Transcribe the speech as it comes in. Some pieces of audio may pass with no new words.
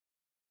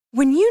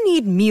When you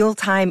need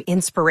mealtime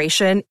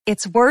inspiration,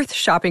 it's worth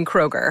shopping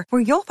Kroger,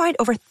 where you'll find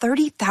over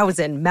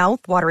 30,000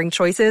 mouth-watering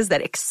choices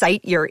that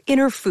excite your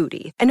inner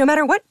foodie. And no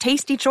matter what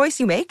tasty choice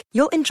you make,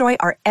 you'll enjoy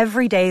our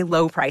everyday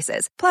low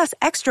prices, plus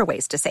extra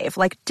ways to save,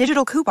 like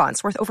digital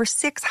coupons worth over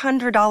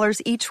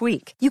 $600 each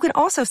week. You can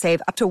also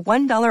save up to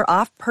 $1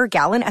 off per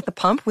gallon at the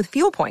pump with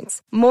fuel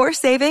points. More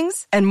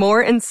savings and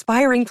more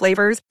inspiring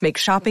flavors make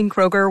shopping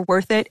Kroger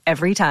worth it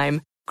every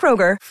time.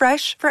 Kroger,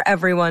 fresh for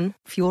everyone.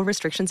 Fuel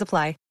restrictions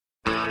apply.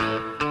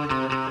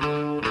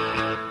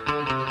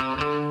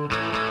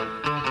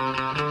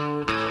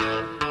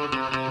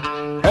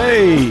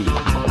 Hey,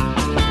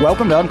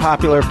 welcome to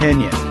Unpopular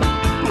Opinion.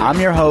 I'm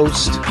your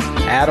host,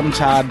 Adam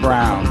Todd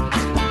Brown.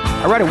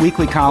 I write a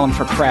weekly column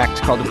for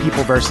Cracked called The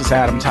People vs.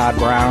 Adam Todd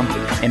Brown,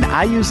 and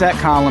I use that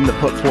column to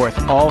put forth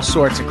all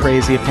sorts of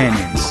crazy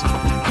opinions.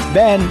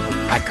 Then,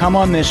 I come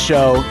on this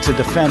show to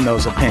defend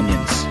those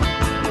opinions.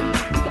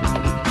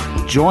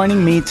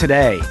 Joining me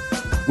today,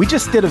 we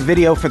just did a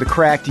video for the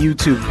Cracked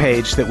YouTube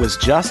page that was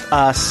just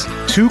us,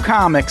 two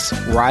comics,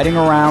 riding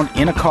around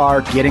in a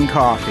car getting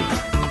coffee.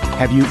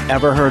 Have you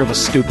ever heard of a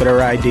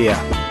stupider idea?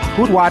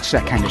 Who would watch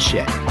that kind of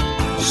shit?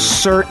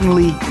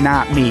 Certainly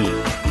not me.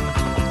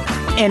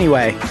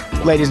 Anyway,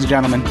 ladies and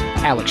gentlemen,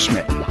 Alex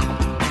Schmidt.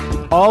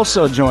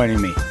 Also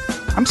joining me,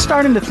 I'm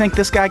starting to think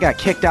this guy got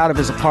kicked out of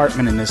his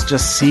apartment and is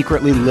just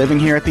secretly living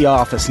here at the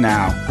office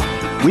now.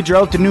 We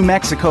drove to New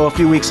Mexico a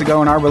few weeks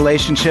ago and our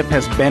relationship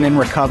has been in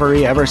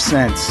recovery ever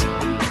since.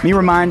 Me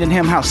reminding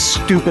him how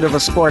stupid of a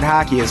sport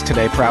hockey is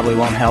today probably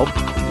won't help.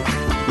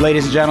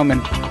 Ladies and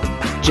gentlemen,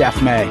 Jeff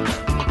May.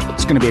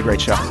 It's going to be a great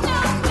show.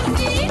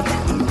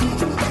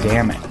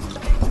 Damn it.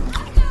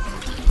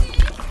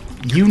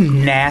 You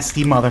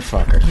nasty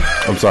motherfucker.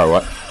 I'm sorry,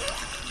 what?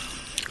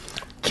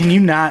 Can you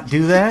not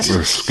do that?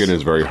 The skin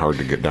is very hard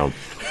to get down.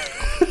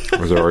 It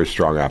was a very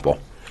strong apple.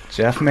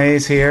 Jeff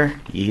May's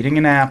here, eating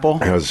an apple.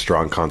 It has a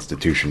strong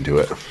constitution to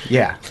it.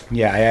 Yeah,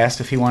 I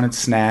asked if he wanted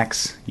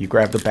snacks. You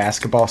grabbed a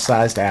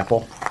basketball-sized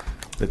apple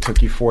that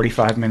took you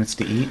 45 minutes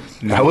to eat.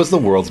 No. That was the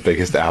world's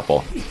biggest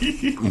apple.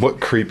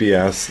 What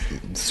creepy-ass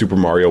Super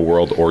Mario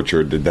World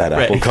orchard did that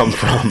apple come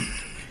from?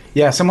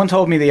 Yeah, someone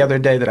told me the other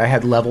day that I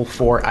had level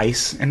 4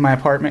 ice in my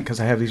apartment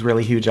because I have these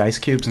really huge ice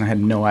cubes, and I had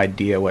no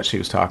idea what she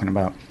was talking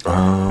about.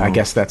 I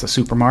guess that's a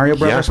Super Mario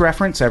Brothers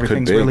reference.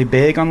 Everything's really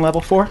big on level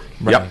 4?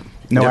 Right. Yep.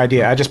 No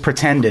idea. I just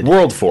pretended.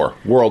 World 4.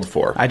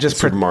 I just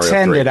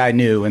pretended I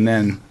knew, and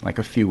then, like,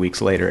 a few weeks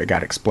later, it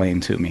got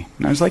explained to me.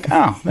 And I was like,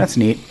 oh, that's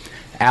neat.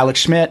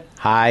 Alex Schmidt,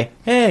 hi.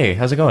 Hey,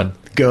 how's it going?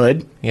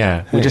 Good.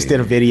 Yeah. We just did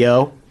a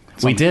video.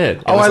 We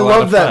did. I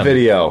love that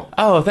video.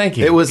 Oh, thank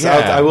you. It was.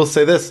 Yeah. I will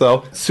say this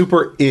though,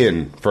 super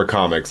in for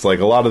comics. Like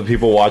a lot of the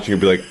people watching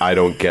would be like, "I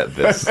don't get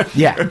this."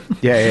 Yeah.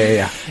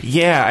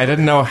 Yeah, I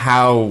didn't know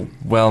how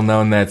well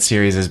known that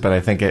series is, but I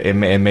think it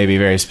may be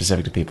very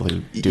specific to people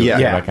who do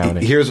about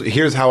comedy.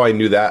 Here's how I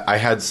knew that. I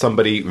had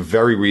somebody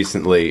very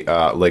recently,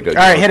 all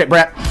right, hit it,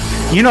 Brett.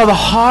 You know, the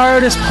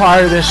hardest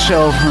part of this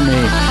show for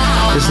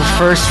me is the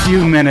first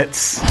few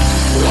minutes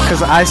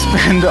because I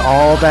spend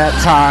all that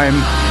time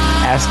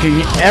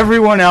asking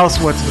everyone else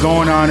what's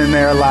going on in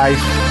their life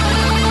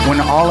when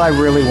all I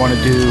really want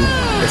to do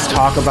is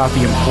talk about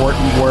the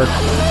important work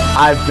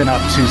I've been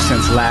up to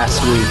since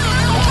last week.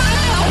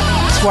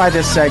 That's why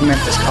this segment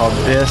is called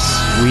This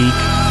Week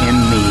in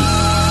Me.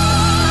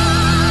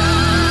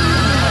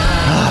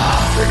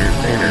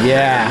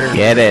 Yeah.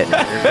 Get it.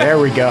 There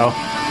we go.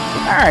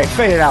 All right,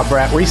 fade it out,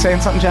 Brett. Were you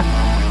saying something, Jeff?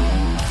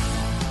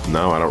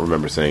 No, I don't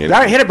remember saying anything.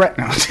 All right, hit it, Brett.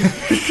 No.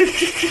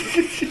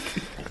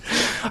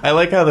 I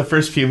like how the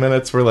first few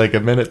minutes were like a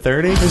minute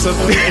 30 or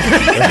something.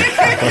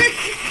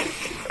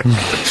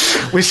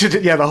 We should,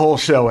 the whole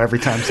show every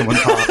time someone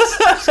talks.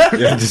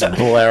 Yeah, just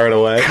blare it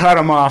away. Cut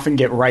them off and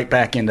get right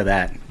back into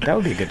that. That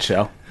would be a good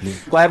show.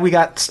 Glad we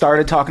got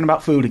started talking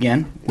about food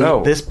again.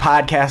 No. This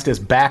podcast is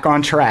back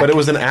on track. But it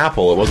was an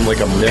apple. It wasn't like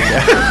a Mick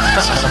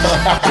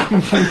apple.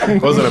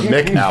 It wasn't a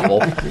Mick apple.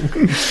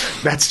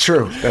 That's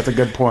true. That's a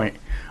good point.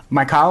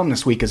 My column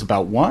this week is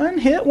about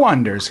one-hit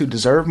wonders who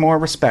deserve more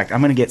respect.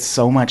 I'm going to get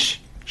so much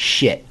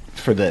shit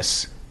for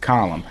this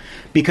column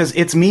because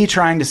it's me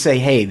trying to say,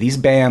 hey, these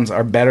bands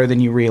are better than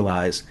you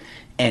realize.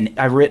 And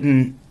I've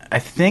written, I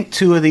think,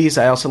 2 of these.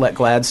 I also let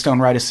Gladstone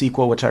write a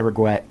sequel, which I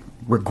regret.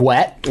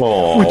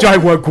 Oh, which I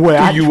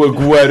regret. You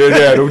regretted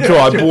Adam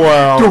Todd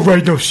Brown. Don't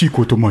write no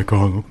sequel to my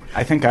column.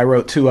 I think I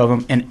wrote 2 of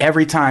them, and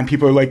every time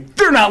people are like,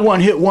 they're not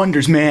one-hit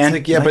wonders, man.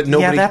 It's like, but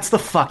nobody... Yeah, that's the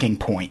fucking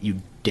point,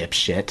 you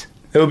dipshit.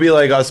 It would be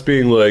like us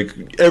being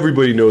like,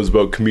 everybody knows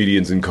about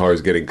comedians in cars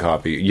getting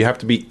coffee. You have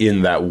to be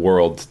in that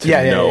world to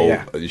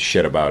know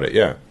shit about it.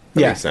 Yeah,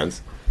 that makes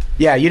sense.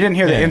 Yeah, you didn't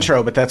hear the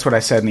intro, but that's what I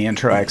said in the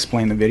intro. I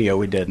explained the video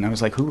we did, and I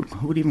was like, who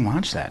would even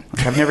watch that?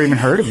 Like, I've never even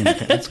heard of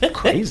anything. It's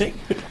crazy.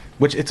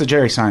 Which, it's a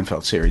Jerry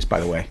Seinfeld series,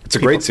 by the way. It's a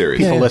great series.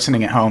 People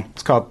listening at home.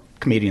 It's called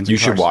Comedians in You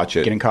Cars should watch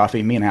it. Getting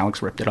Coffee. Me and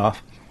Alex ripped it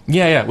off.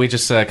 Yeah, we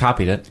just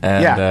copied it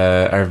and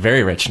are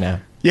very rich now.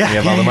 Yeah, we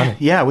have all the money.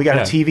 Yeah, we got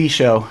a TV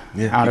show out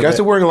of it. You guys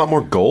are wearing a lot more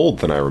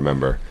gold than I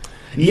remember.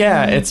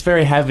 Yeah, it's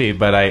very heavy,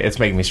 but it's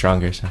making me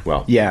stronger. So.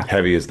 Well, Yeah.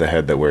 heavy is the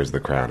head that wears the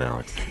crown,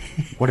 Alex.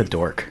 What a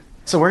dork.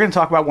 So we're going to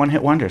talk about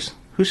one-hit wonders.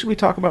 Who should we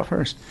talk about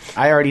first?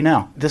 I already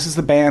know. This is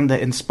the band that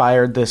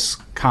inspired this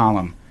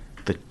column,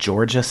 the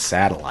Georgia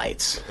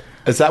Satellites.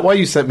 Is that why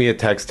you sent me a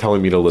text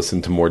telling me to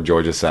listen to more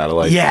Georgia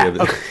Satellites? Yeah,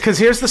 because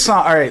here's the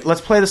song. All right,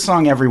 let's play the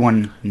song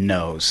everyone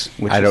knows.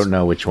 I don't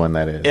know which one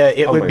that is.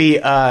 It would be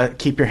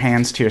Keep Your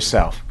Hands to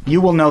Yourself.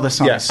 You will know the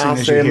song as soon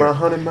as you hear it. my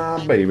honey,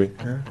 my baby.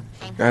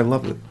 I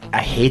love it.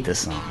 I hate this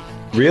song.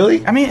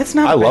 Really? I mean, it's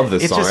not I love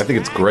bad. this song. I think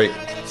it's great.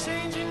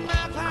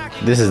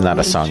 This is not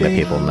a song that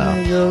people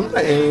know.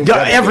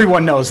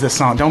 Everyone knows this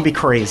song. Don't be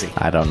crazy.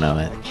 I don't know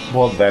it.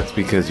 Well, that's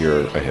because you're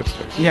a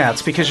hipster. Yeah,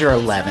 it's because you're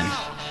 11.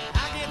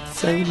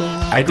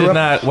 I did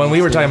not. When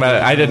we were talking about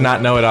it, I did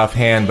not know it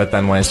offhand. But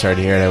then when I started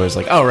to hear it, I was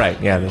like, "Oh right,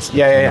 yeah, this."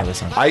 Yeah. This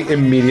song. I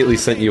immediately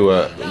sent you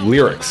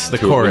lyrics. The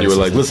to it chorus. when you were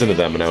like, listen to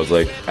them, and I was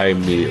like, I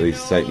immediately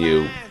sent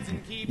you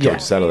Georgia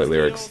Satellite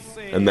lyrics,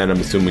 and then I'm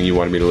assuming you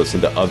wanted me to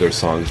listen to other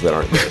songs that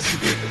aren't this.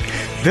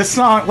 This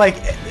song, like,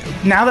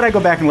 now that I go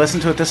back and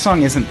listen to it, this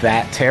song isn't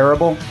that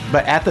terrible.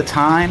 But at the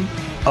time,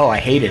 I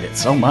hated it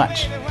so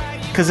much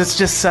because it's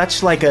just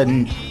such like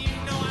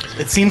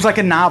it seems like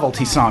a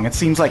novelty song. It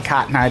seems like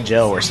Cotton Eye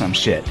Joe or some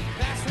shit.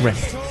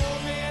 Right.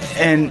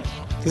 And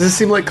Does this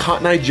seem like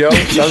Cotton Eye Joe?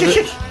 Does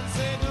it?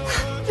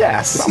 yeah,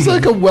 This is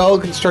like a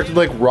well-constructed,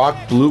 like rock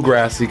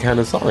bluegrassy kind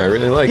of song. I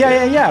really like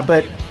it. yeah.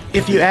 But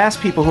if you ask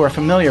people who are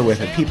familiar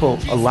with it,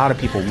 a lot of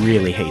people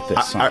really hate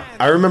this song.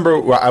 I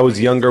remember I was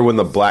younger when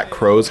the Black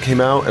Crowes came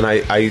out, and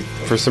I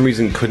for some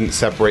reason couldn't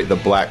separate the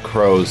Black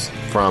Crowes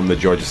from the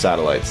Georgia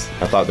Satellites.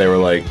 I thought they were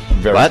like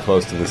very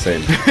close to the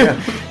same.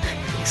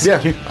 Yeah,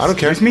 I don't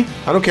care. Excuse me?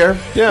 I don't care.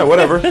 Yeah,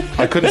 whatever.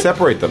 I couldn't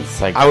separate them.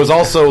 like- I was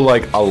also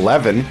like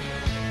 11,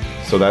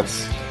 so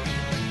that's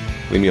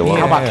leave me alone.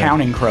 How about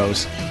Counting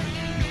Crows?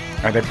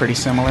 Are they pretty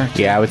similar?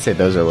 Yeah, I would say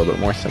those are a little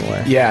bit more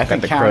similar. Yeah, I got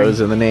think the crows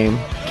in the name.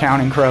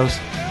 Counting Crows,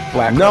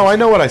 Black No, Crows. I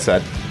know what I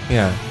said.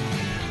 Yeah.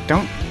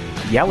 Don't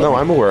yell at No, me.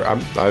 I'm aware.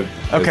 Is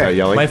Okay. that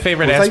yelling? My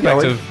favorite Was that aspect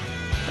yelling?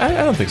 of. I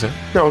don't think so.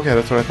 No, okay,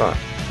 that's what I thought.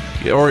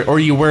 Or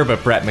you were,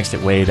 but Brett mixed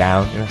it way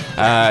down. No.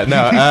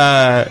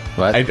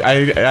 What?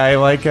 I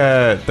like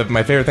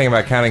my favorite thing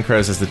about Counting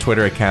Crows is the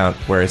Twitter account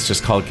where it's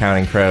just called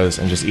Counting Crows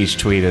and just each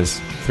tweet is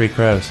 3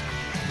 crows.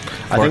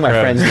 I think my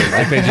friends do Like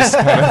that. they just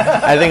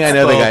kinda, I think I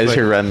know the guys like-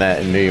 who run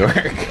that in New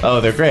York.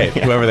 oh, they're great,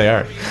 whoever they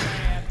are.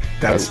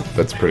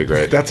 That's pretty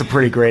great. That's a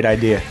pretty great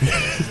idea.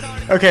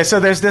 Okay, so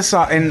there's this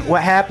song, and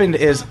what happened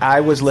is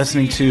I was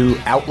listening to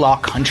Outlaw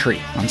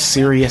Country on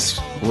Sirius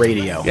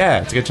Radio.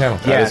 Yeah, it's a good channel.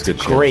 Yeah, is it's a a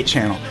good channel. great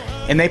channel.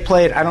 And they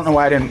played, I don't know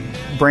why I didn't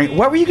bring...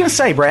 What were you going to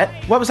say, Brett?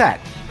 What was that?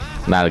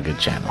 Not a good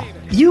channel.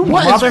 You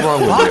What is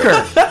wrong with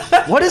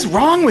motherfucker! What is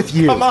wrong with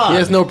you? He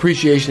has no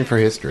appreciation for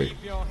history.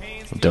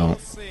 Don't.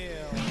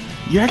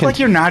 You act like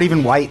you're not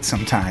even white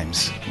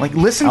sometimes. Like,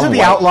 listen to I'm the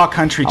white. Outlaw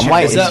Country channel.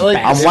 white. It's Is that like-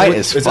 best. I'm white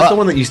as Is fuck. that the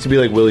one that used to be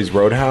like Willie's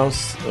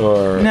Roadhouse?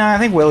 Or No, I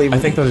think Willie... I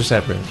think those are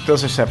separate.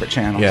 Those are separate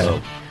channels.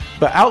 Yeah.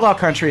 But Outlaw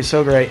Country is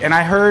so great. And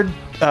I heard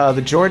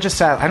the Georgia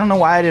Satellite... I don't know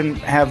why I didn't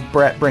have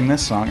Brett bring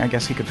this song. I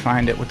guess he could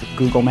find it with the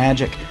Google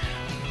Magic.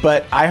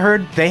 But I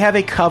heard they have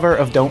a cover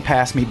of Don't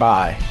Pass Me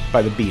By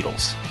the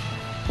Beatles.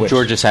 Which,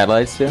 Georgia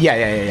Satellites, too?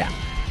 Yeah.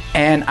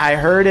 And I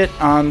heard it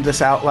on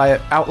this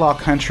Outlaw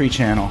Country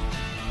channel.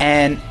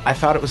 And I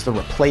thought it was the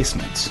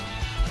Replacements.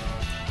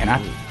 And I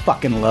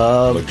fucking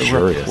love the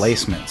Luxurious.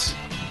 Replacements.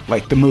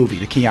 Like the movie,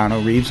 the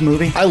Keanu Reeves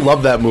movie. I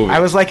love that movie.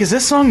 I was like, is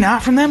this song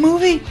not from that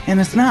movie?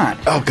 And it's not.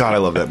 oh god, I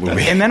love that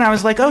movie. And then I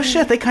was like, oh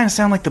shit, they kind of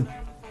sound like the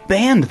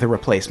band The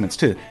Replacements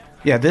too.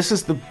 Yeah, this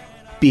is the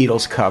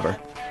Beatles cover.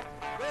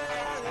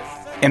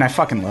 And I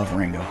fucking love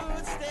Ringo.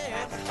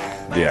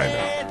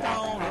 Yeah, I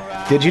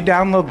know. Did you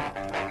download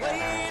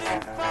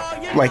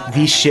like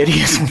the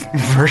shittiest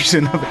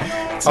version of it?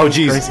 Oh Sounds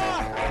jeez, crazy.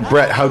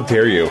 Brett, how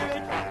dare you?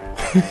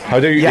 How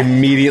dare you Yeah.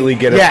 immediately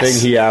get a Yes. thing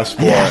he asked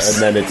for, Yes.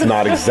 and then it's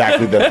not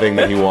exactly the thing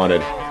that he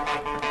wanted?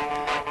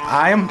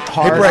 I am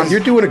hard Hey, Brett, on... you're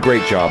doing a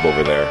great job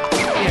over there.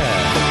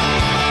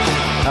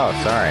 Oh,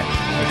 sorry.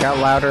 It got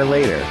louder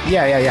later.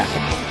 Yeah. Yeah.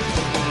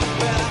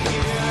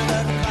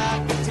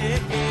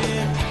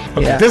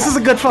 This is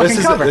a good fucking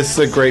cover. This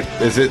is a great.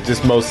 Is it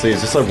just mostly?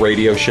 Is this a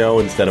radio show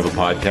instead of a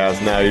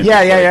podcast now? You're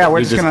Yeah. We're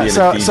you're just gonna... being a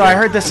So DJ. I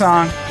heard this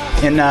song,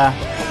 and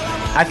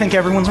I think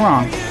everyone's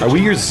wrong. Are we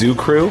your zoo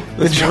crew?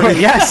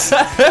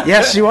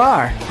 Yes, you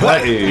are.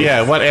 Hey.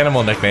 Yeah, what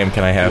animal nickname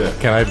can I have? Yeah.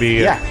 Can I be?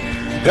 Yeah.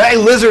 Hey,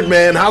 lizard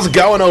man, how's it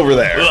going over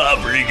there?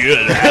 Pretty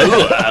good.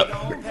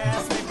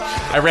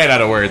 I ran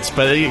out of words,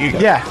 but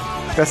Yeah,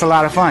 that's a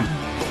lot of fun.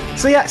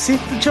 So yeah, see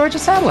the Georgia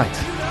Satellites.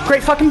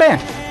 Great fucking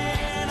band.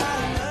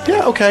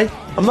 Yeah, okay.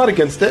 I'm not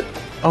against it.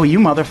 Oh, you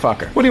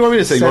motherfucker. What do you want me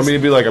to say? You want Says- me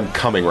to be like, I'm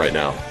coming right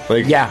now?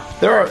 Like, Yeah.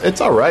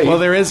 it's all right. Well,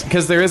 there is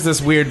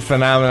this weird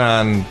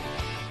phenomenon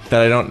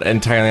that I don't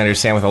entirely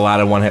understand with a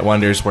lot of one-hit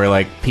wonders where,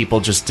 like, people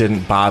just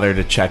didn't bother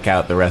to check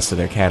out the rest of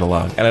their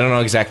catalog. And I don't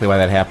know exactly why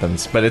that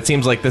happens, but it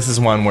seems like this is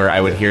one where I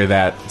would hear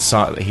that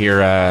song,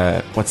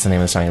 what's the name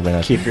of the song you're bringing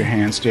up? Keep Your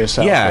Hands to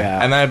Yourself.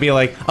 Yeah, and I'd be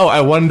like, oh,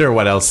 I wonder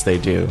what else they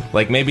do.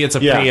 Like, maybe it's a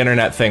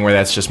pre-internet thing where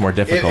that's just more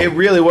difficult. It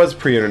really was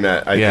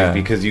pre-internet, I think,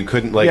 because you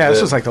couldn't, like... Yeah,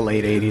 this was like the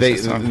late 80s.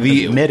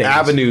 The mid-80s.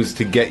 avenues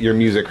to get your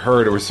music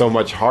heard were so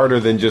much harder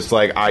than just,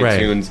 like,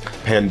 iTunes,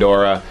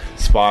 Pandora,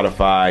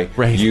 Spotify,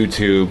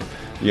 YouTube,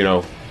 you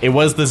know... It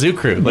was the Zoo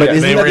Crew. Like,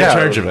 they were in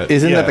charge of it.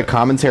 Isn't that the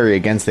commentary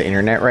against the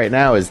internet right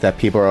now? Is that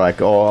people are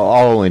like, oh,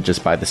 I'll only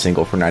just buy the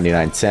single for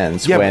 99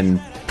 cents. Yeah, when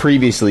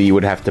previously you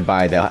would have to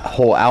buy the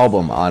whole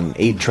album on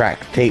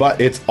 8-track tape. But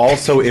it's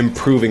also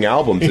improving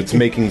albums. It's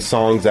making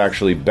songs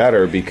actually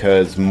better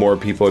because more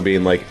people are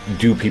being like,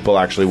 do people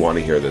actually want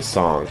to hear this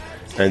song?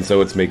 And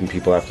so it's making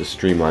people have to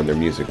streamline their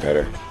music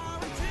better.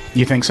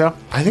 You think so?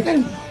 I think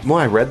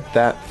I read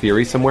that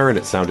theory somewhere and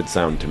it sounded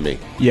sound to me.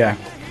 Yeah.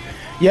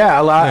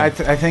 Yeah, a lot.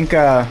 I think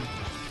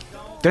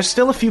there's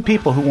still a few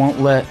people who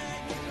won't let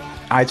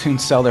iTunes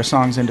sell their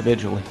songs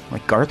individually,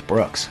 like Garth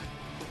Brooks.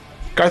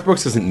 Garth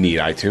Brooks doesn't need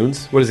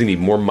iTunes. What does he need?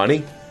 More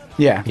money?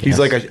 Yeah, he's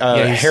like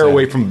a hair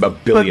away from a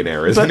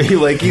billionaire, isn't he?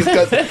 Like he's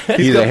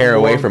a hair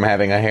away from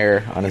having a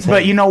hair on his head.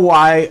 But you know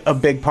why a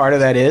big part of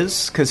that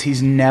is? Because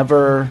he's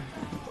never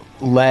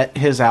let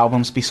his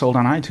albums be sold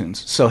on iTunes.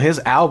 So his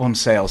album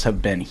sales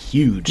have been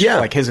huge,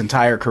 like his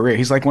entire career.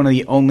 He's like one of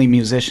the only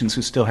musicians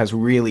who still has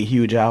really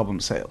huge album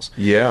sales.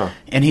 Yeah.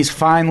 And he's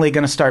finally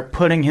going to start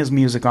putting his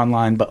music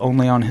online, but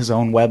only on his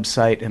own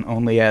website and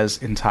only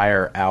as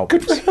entire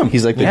albums. Good for him.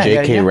 He's like the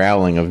J.K.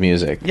 Rowling of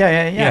music.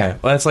 Yeah.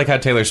 Well, it's like how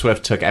Taylor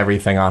Swift took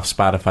everything off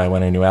Spotify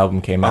when a new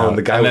album came out,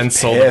 and then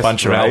sold a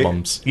bunch of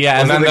albums.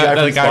 Yeah, and then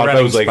the guy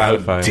running was like,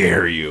 Spotify. how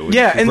dare you?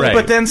 Yeah,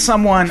 but then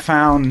someone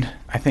found,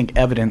 I think,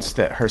 evidence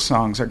that her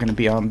songs are going to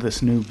be on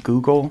this new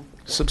Google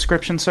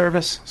subscription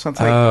service. So it's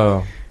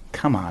like,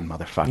 come on,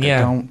 motherfucker.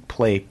 Yeah. Don't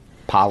play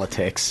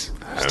politics.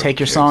 Just take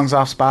your songs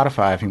off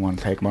Spotify if you want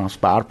to take them off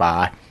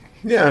Spotify.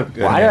 Yeah.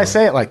 Why did I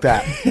say it like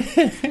that?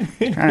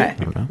 All right.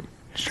 I don't know.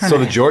 So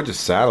the Georgia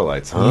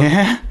Satellites, huh?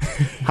 Yeah.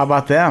 How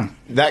about them?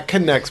 That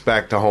connects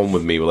back to home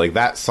with me. Like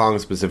that song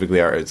specifically,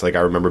 it's like I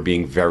remember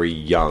being very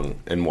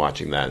young and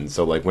watching that. And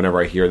so like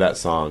whenever I hear that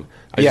song,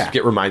 I just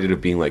get reminded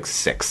of being like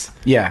 6.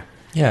 Yeah.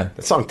 Yeah.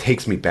 That song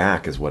takes me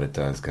back is what it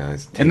does,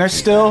 guys. And they're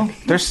still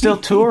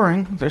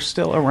touring. They're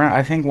still around.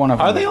 I think one of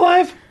them. Are they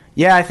alive?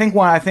 Yeah, I think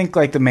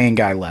like the main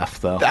guy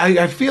left though.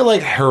 I feel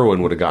like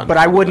heroin would have gotten. But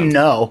I wouldn't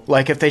know.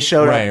 Like if they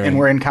showed up and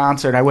were in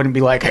concert, I wouldn't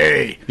be like,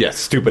 "Hey,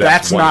 stupid."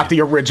 That's not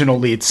the original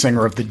lead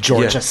singer of the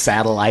Georgia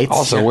Satellites."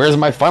 Also, where's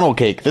my funnel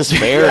cake? This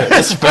fair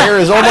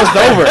is almost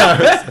over.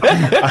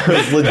 I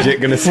was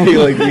legit gonna say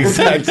like the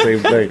exact same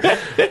thing.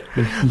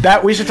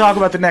 That we should talk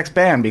about the next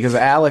band because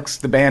Alex,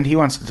 the band he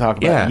wants to talk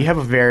about, you have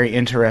a very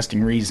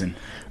interesting reason.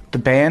 The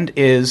band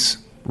is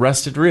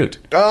Rusted Root.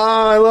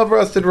 Oh, I love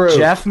Rusted Root.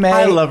 Jeff May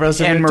I love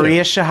Rusted and Root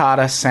Maria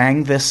Shahada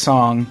sang this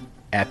song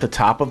at the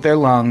top of their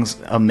lungs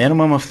a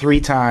minimum of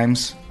 3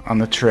 times on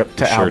the trip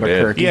to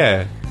Albuquerque. Did.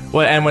 Yeah.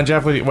 Well, and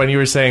when you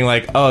were saying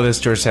like, oh, this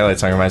George Satellite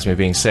song reminds me of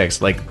being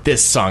 6, like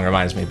this song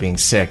reminds me of being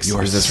 6.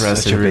 You're this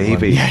Rusted Root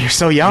baby. Yeah, you're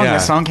so young.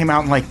 That song came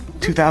out in like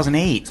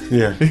 2008.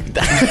 Yeah.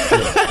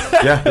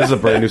 Yeah, this is a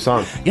brand new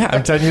song. Yeah,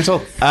 I'm 10 years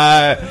old.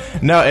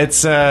 No,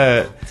 it's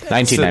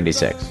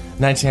 1996.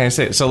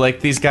 1996. So like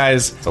these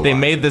guys, they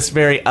made this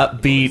very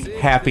upbeat,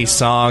 happy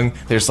song.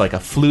 There's like a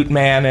flute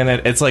man in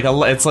it. It's like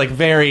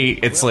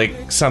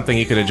something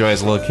you could enjoy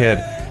as a little kid.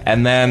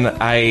 And then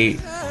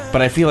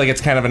but I feel like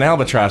it's kind of an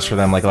albatross for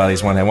them, like a lot of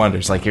these one-hit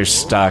wonders. Like you're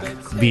stuck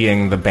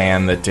being the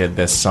band that did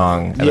this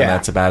song, and then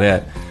that's about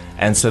it.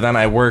 And so then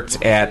I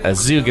worked at a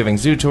zoo giving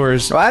zoo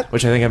tours,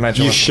 which I think I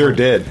mentioned. You sure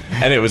did.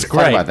 And it was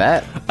great. Talk about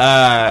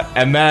that.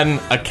 And then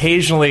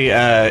occasionally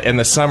in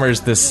the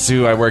summers, this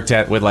zoo I worked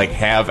at would like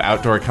have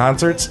outdoor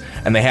concerts,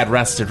 and they had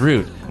Rusted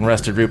Root, and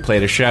Rusted Root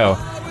played a show.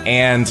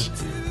 And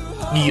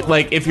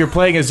like if you're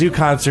playing a zoo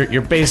concert,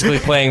 you're basically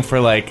playing for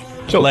like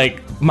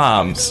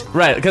moms,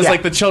 right? Because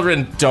like the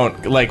children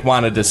don't like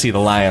wanted to see the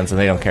lions and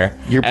they don't care.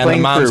 And the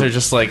moms are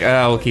just like,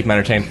 oh, we'll keep them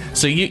entertained.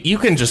 So you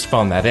can just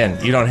phone that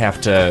in. You don't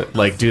have to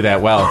like do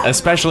that well,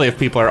 especially if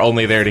people are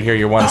only there to hear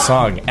your one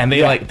song. And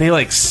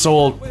they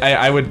sold.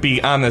 I would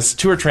be on this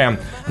tour tram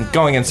and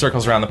going in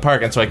circles around the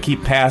park, and so I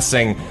keep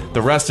passing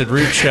the Rusted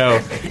Root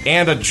show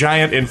and a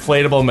giant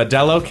inflatable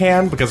Modelo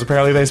can because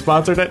apparently they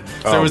sponsored it.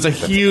 So there was a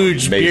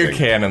huge beer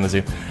can in the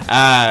zoo,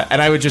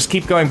 and I would just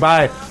keep going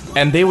by.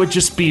 And they would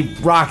just be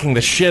rocking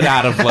the shit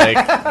out of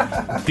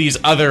like these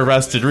other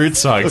Rusted Root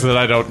songs that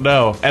I don't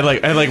know,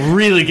 and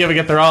really giving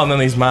it their all. And then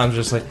these moms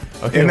just like,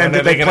 okay. And then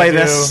did they play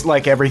this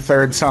like every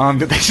third song?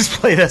 Did they just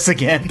play this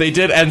again? They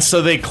did, and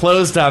so they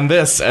closed on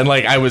this, and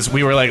like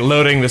we were like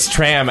loading this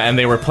tram, and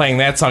they were playing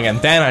that song,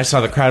 and then I saw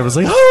the crowd was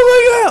like, oh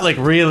my god, like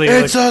really,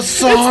 it's a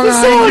song,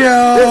 it's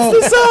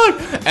the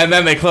song, and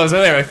then they closed,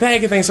 and they were like,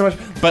 thanks so much.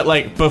 But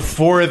like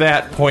before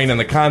that point in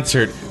the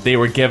concert, they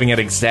were giving it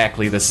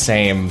exactly the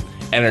same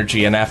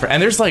energy and effort.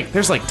 And there's like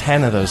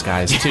 10 of those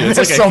guys too. It's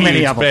There's like so a many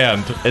huge of 'em.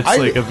 band. It's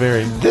like a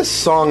very This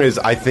song is,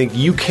 I think,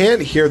 you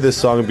can't hear this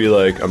song and be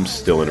like, I'm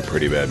still in a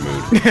pretty bad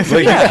mood.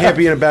 Like, you can't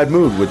be in a bad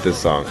mood with this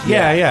song.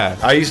 yeah.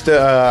 I used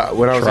to,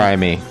 when I was Try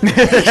me.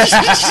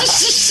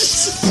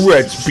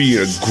 Brett's being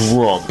a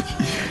grump.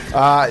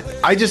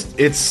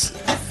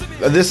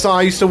 This song,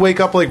 I used to wake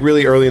up like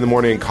really early in the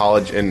morning in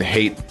college and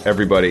hate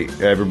everybody.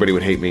 Everybody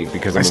would hate me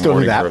because I'm a still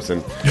do morning that.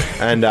 person.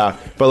 And,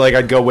 but like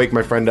I'd go wake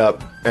my friend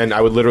up and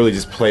I would literally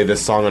just play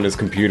this song on his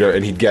computer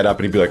and he'd get up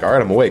and he'd be like, all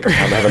right, I'm awake. I'm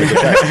having a good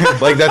day.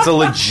 Like, that's a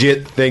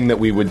legit thing that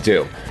we would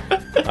do.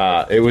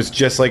 It was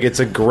just like,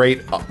 it's a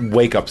great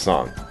wake up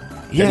song.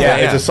 Yeah.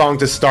 It's a song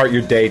to start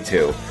your day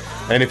to.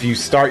 And if you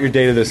start your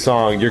day to this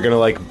song, you're gonna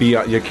like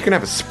you're gonna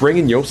have a spring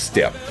in your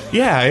step.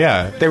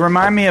 Yeah. They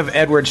remind me of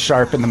Edward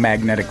Sharpe and the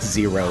Magnetic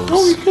Zeros,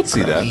 Oh, you could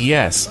see that.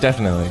 Yes,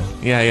 definitely.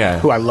 Yeah.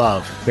 who I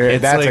love.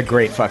 It's That's a like-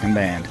 great fucking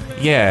band.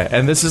 Yeah,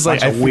 and this is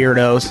like Bunch of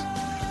weirdos.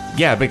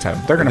 Yeah, big time.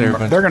 They're a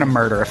bunch- gonna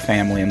murder a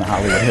family in the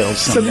Hollywood Hills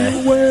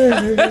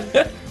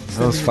someday.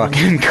 Those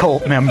fucking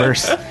cult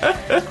members.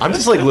 I'm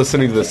just like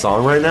listening to the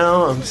song right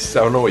now. I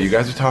don't know what you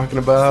guys are talking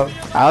about.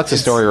 Alex's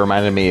story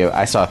reminded me of,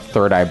 I saw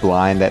Third Eye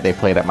Blind that they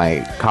played at my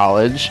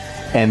college,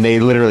 and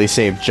they literally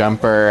saved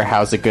Jumper,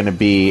 How's It Gonna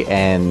Be,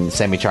 and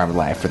Semi Charmed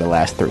Life for the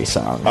last 3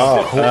 songs.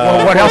 Oh,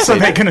 Well, what else are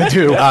they gonna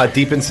do?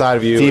 Deep Inside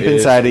of You. Deep is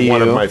Inside of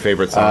one You. of my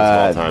favorite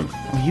songs of all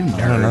time. You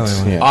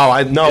nerds. Yeah. Oh,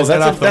 I know. Is that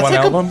That's off the one like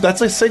album? That's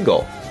a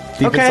single.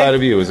 Deep Okay. Inside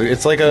of You.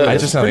 It's like a. I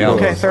just know the pretty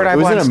album. Okay, Third Eye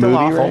Was it Blind's a still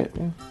movie,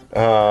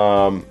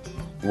 awful. right?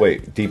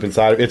 Wait, Deep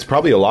Inside of It's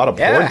probably a lot of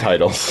porn Yeah.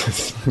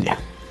 titles. Yeah.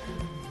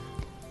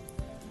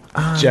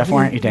 Jeff,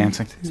 why aren't you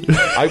dancing?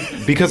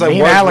 Because I Me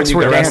and was Alex when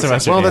were you guys- dancing. The rest of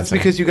us are Well, that's dancing.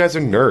 because you guys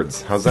are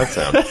nerds. How's that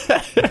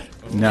sound?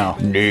 No.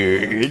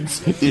 Nerds.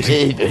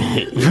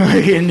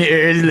 Fucking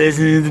nerds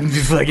listening to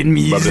fucking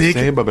music.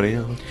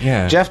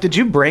 Yeah. Jeff, did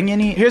you bring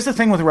any? Here's the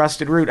thing with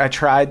Rusted Root. I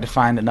tried to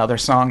find another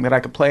song that I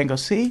could play and go,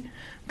 see,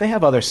 they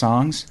have other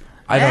songs.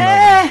 I don't know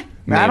them.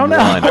 I don't know.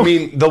 one. I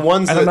mean, the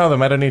ones I don't that know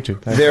them. I don't need to.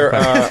 they're.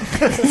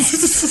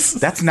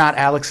 That's not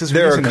Alex's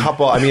There are a reasoning.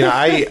 couple. I mean,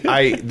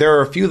 there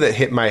are a few that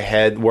hit my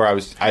head where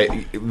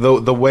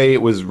the way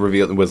it was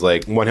revealed was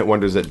like one hit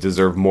wonders that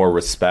deserve more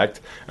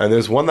respect. And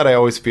there's one that I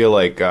always feel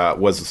like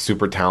was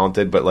super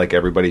talented, but like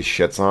everybody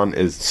shits on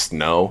is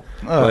Snow.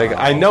 Like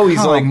I know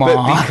he's like, come but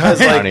on. because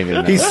I don't like even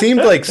know. he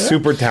seemed like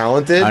super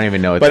talented. I don't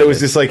even know what but that it was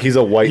is. just like he's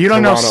a white You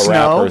don't know Toronto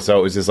Snow? rapper, so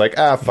it was just like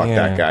fuck Yeah.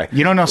 that guy.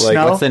 You don't know Like,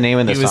 Snow? What's the name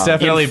of the He was song?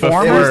 definitely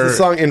Informer? It was before. the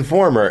song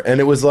Informer, and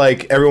it was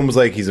like everyone was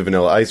like, he's a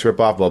Vanilla Ice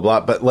ripoff, blah blah.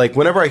 But like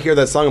whenever I hear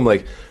that song, I'm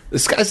like,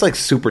 this guy's like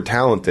super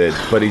talented,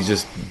 but he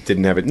just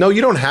didn't have it. No,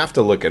 you don't have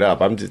to look it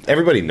up.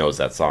 Everybody knows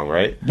that song,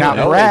 right? Not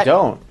No, Brett. they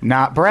don't.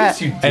 Not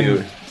Brett.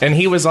 And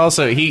he was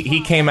also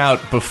he came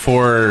out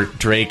before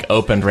Drake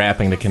opened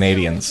rapping to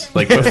Canadians,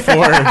 like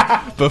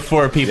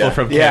before people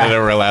from Canada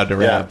were allowed to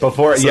Yeah, rap.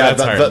 before So yeah,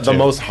 that's hard, the too.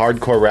 most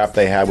hardcore rap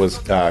they had was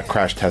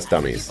Crash Test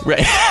Dummies.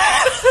 Right.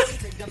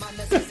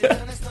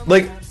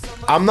 Like,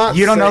 I'm not.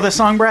 You don't know saying- this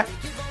song, Brett?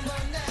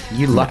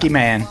 You lucky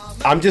man.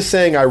 I'm just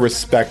saying I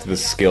respect the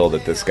skill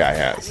that this guy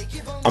has.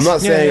 I'm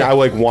not saying yeah. I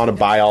like want to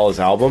buy all his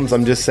albums.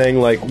 I'm just saying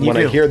like when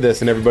I do. hear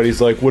this and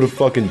everybody's like, "What a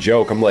fucking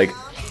joke!" I'm like,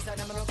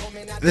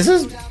 this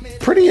is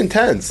pretty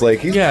intense. Like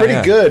he's Yeah, pretty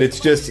yeah. good. It's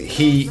just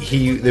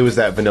he there was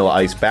that Vanilla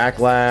Ice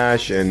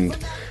backlash and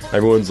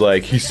everyone's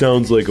like, he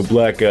sounds like a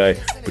black guy,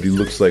 but he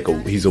looks like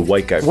he's a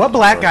white guy. What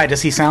black guy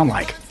does he sound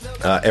like?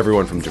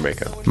 Everyone from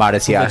Jamaica.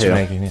 Modest That's Yahoo.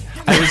 Jamaican,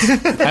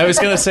 yeah. I was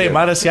gonna say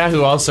Modest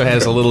Yahoo also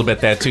has a little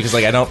bit that too, because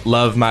like I don't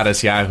love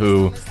Modest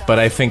Yahoo, but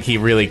I think he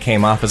really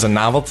came off as a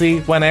novelty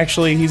when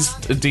actually he's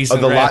a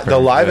decent rapper. The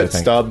live I at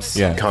think. Stubbs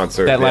Yeah.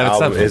 concert, That the live at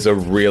album Stubbs is a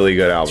really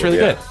good album. It's really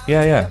yeah. good.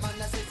 Yeah.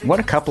 What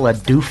a couple of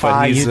doofy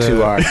But he's, you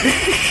two are.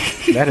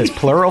 That is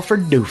plural for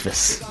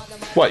doofus.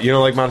 What, you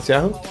don't like Modest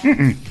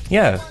Yahoo?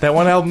 Yeah, that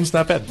one album's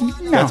not bad.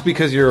 That's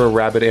because you're a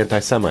rabid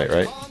anti-Semite,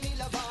 right?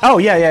 Oh,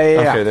 yeah.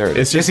 Okay, there it is.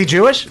 It's Is just he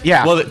Jewish?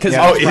 Yeah. well, because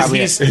yeah, that's probably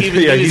he's it.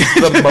 Yeah, he's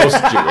the most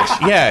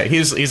Jewish. yeah,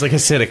 he's like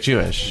Hasidic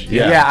Jewish.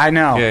 Yeah, I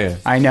know. Yeah.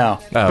 I know.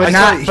 Oh. But I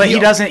not. thought But he-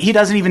 he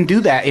doesn't even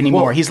do that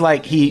anymore. Well- He's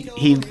like he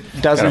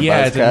doesn't.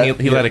 Yeah, buzz cut.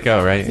 he let it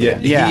go, right?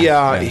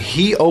 Yeah.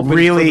 He opened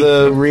Really, for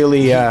the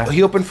really.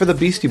 he opened for the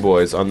Beastie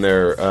Boys on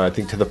their I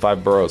think to the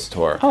Five Boroughs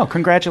tour. Oh,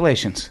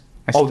 congratulations!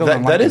 I Oh, still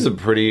don't that like is a him.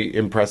 pretty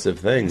impressive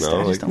thing,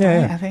 though. I just Like,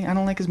 don't I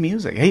don't like his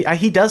music.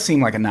 He does seem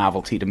like a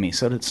novelty to me.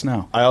 So did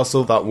Snow. I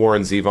also thought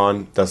Warren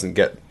Zevon doesn't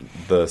get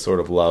the sort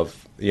of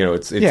love. You know,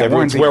 it's Yeah,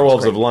 Warren it's Zevon's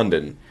Werewolves great. of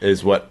London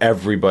is what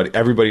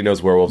everybody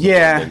knows. Werewolves of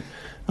Yeah. London.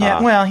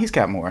 Yeah. Well, he's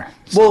got more.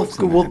 Well, songs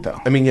than well, that, though.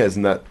 I mean, yeah,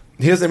 isn't that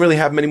he doesn't really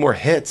have many more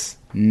hits.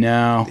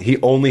 No.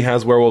 He only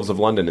has Werewolves of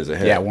London as a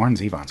hit. Yeah, Warren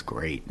Zevon's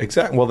great.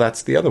 Exactly. Well,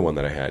 that's the other one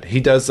that I had. He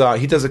does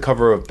a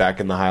cover of Back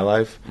in the High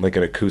Life, like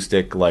an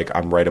acoustic, like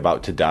I'm Right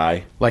About to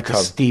Die. Like the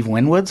Steve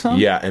Winwood song?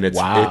 Yeah, and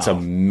it's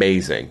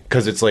amazing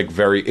because it's like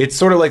it's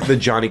sort of like the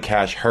Johnny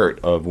Cash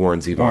Hurt of Warren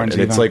Zevon, Warren and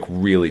it's Zevon. like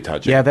really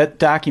touching. Yeah, that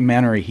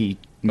documentary he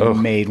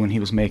made when he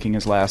was making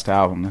his last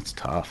album, that's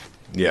tough.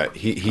 Yeah,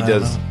 he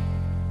does.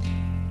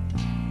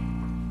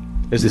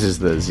 This is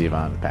the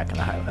Zevon back in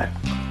the highlight.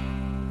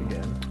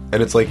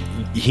 And it's like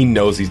he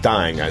knows he's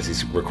dying as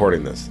he's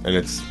recording this, and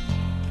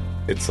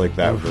it's like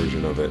that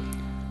version of it.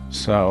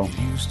 So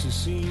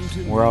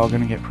we're all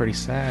gonna get pretty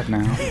sad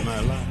now.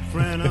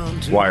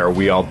 Why are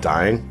we all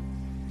dying?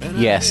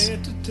 Yes.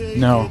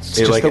 No, it's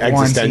It, just like, that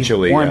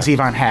existentially, Warren yeah.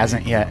 Zevon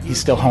hasn't yet. He's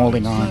still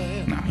holding on.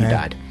 No, he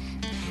died.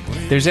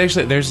 There's it's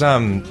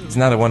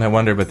not a one-hit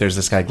wonder, but there's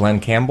this guy Glenn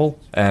Campbell,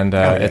 and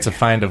it's a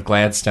find of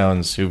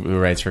Gladstone's who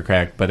writes for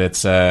Cracked. But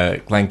it's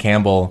Glenn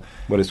Campbell.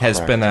 What is has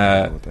Cracked? been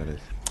I don't know what that is.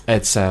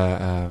 It's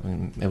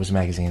it was a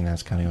magazine.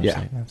 That's kind of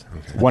Yeah.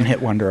 One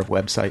hit wonder of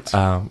websites.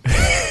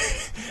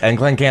 And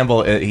Glenn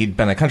Campbell, he'd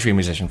been a country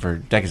musician for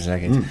decades and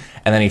decades,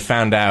 and then he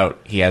found out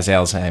he has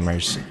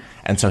Alzheimer's,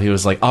 and so he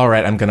was like, "All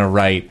right, I'm going to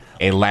write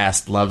a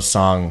last love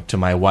song to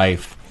my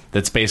wife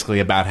that's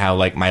basically about how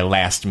like my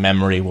last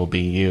memory will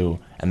be you,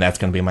 and that's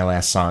going to be my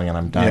last song, and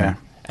I'm done." Yeah.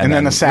 And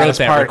then the saddest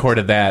wrote that, part-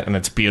 recorded that, and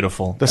it's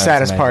beautiful. the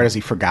saddest part is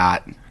he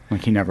forgot.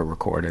 Like he never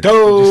recorded.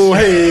 Oh,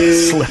 hey!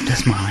 Slipped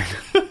his mind.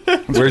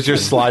 Where's your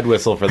slide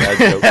whistle for that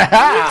joke?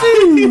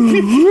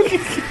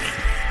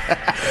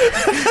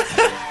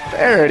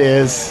 There it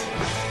is.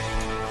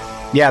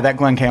 Yeah, that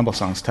Glenn Campbell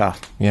song's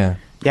tough. Yeah.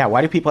 Yeah,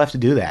 why do people have to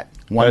do that?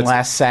 One That's-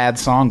 last sad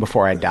song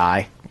before I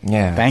die.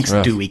 Yeah, Thanks, it's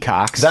rough. Dewey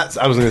Cox.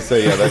 I was going to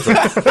say, yeah,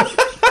 that's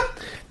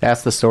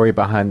That's the story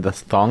behind the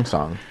thong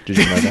song. Did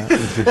you know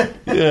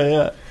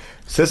that?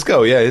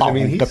 Cisco. Yeah, I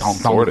mean, he Dong,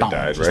 sort dong, of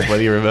died, Just right? what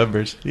he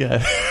remembers.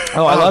 Yeah.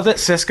 Oh, I love that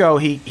Cisco.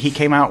 He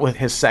came out with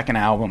his second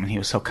album, and he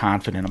was so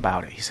confident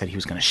about it. He said he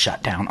was going to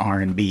shut down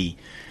R&B,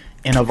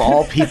 and of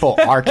all people,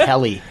 R.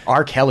 Kelly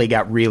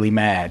got really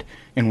mad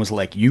and was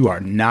like, "You are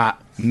not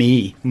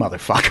me,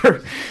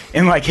 motherfucker!"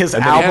 And like his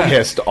album,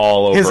 pissed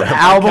all over his him.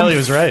 album, Kelly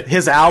was right.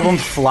 His album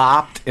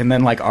flopped, and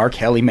then like R.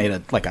 Kelly made a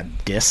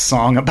diss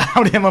song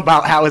about him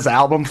about how his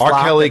album flopped.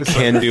 R. Kelly It was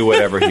can do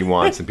whatever he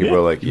wants, and people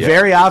are like, yeah.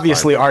 very that's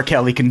obviously, fine. R.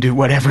 Kelly can do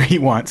whatever he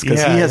wants because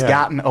Yeah, he has yeah.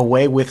 gotten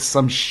away with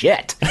some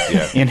shit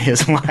in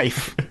his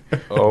life.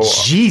 Oh,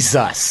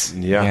 Jesus.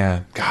 yeah. Yeah.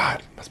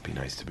 God, must be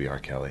nice to be R.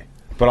 Kelly.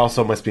 But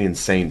also must be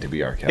insane to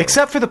be R. Kelly.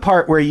 Except for the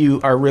part where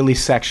you are really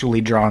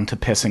sexually drawn to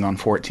pissing on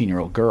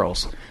 14-year-old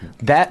girls.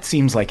 That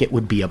seems like it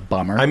would be a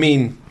bummer. I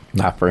mean,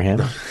 Not for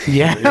him.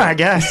 yeah, I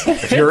guess.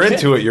 if you're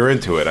into it, you're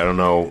into it. I don't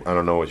know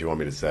what you want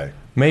me to say.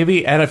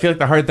 Maybe, and I feel like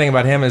the hard thing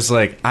about him is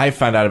like I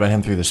found out about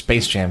him through the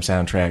Space Jam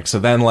soundtrack. So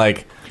then,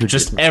 like,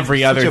 just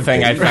every other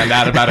thing I found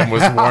out about him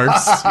was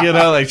worse. You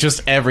know, like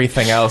just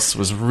everything else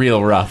was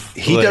real rough.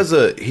 He Like, does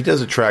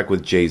a track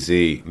with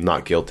Jay-Z,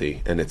 Not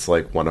Guilty, and it's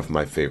like one of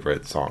my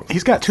favorite songs.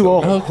 He's got two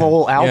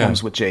whole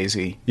albums with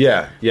Jay-Z.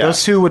 Yeah.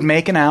 Those two would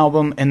make an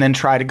album and then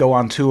try to go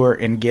on tour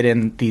and get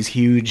in these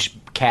huge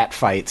cat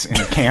fights and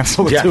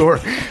cancel the Yeah. tour.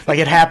 Like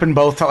it happened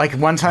both. Like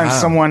one time,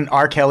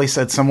 R. Kelly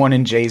said someone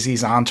in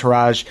Jay-Z's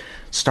entourage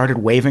started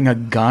waving a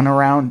gun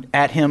around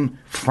at him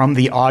from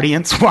the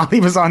audience while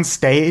he was on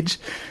stage.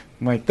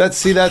 Like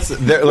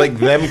They're like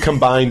them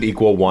combined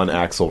equal one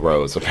Axl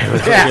Rose.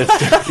 Apparently,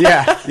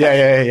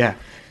 yeah.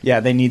 Yeah,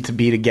 they need to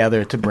be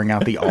together to bring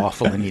out the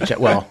awful in each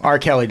other. Well, R.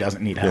 Kelly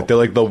doesn't need help. They're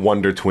like the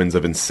Wonder Twins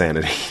of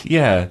insanity.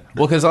 Yeah,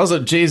 well, because also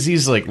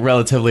Jay-Z's like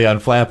relatively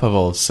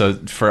unflappable, so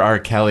for R.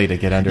 Kelly to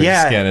get under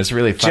his skin is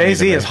really funny.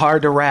 Jay-Z to me. is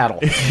hard to rattle.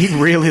 He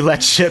really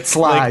lets shit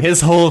slide. Like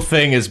his whole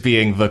thing is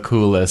being the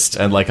coolest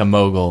and like a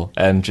mogul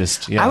and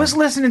just. You know. I was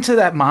listening to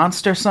that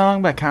Monster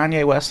song by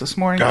Kanye West this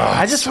morning.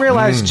 I just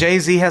realized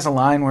Jay-Z has a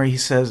line where he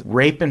says,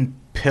 "Rape and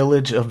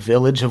pillage a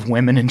village of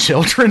women and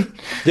children."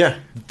 Yeah,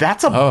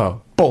 That's a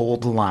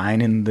bold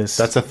line in this.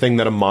 that's a thing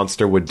that a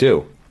monster would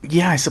do.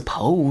 Yeah, I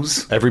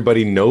suppose.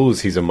 Everybody knows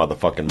he's a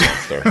motherfucking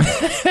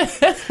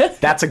monster.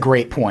 That's a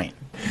great point.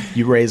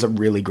 You raise a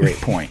really great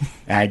point.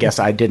 And I guess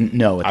I didn't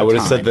know at the I would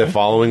have said time. the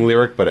following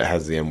lyric, but it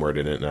has the M word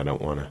in it, and I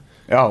don't want to.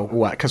 Oh,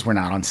 what? Because we're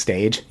not on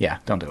stage? Yeah,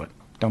 don't do it.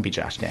 Don't be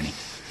Josh Denny.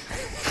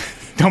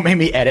 Don't make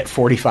me edit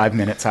 45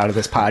 minutes out of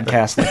this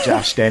podcast like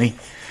Josh Denny.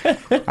 I'm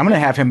going to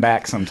have him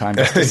back sometime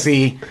just to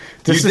see,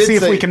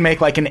 if we can make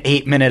like an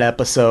 8-minute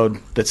episode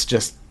that's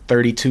just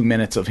 32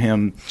 minutes of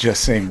him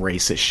just saying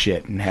racist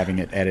shit and having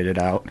it edited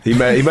out. He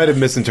might have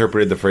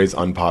misinterpreted the phrase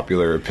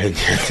 "unpopular opinion."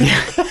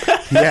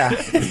 Yeah.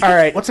 All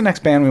right. What's the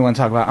next band we want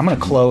to talk about? I'm going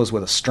to close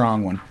with a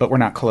strong one, but we're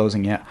not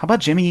closing yet. How about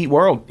Jimmy Eat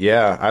World?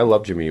 Yeah, I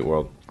love Jimmy Eat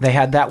World. They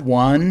had that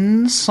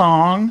one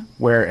song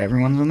where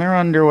everyone's in their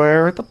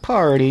underwear at the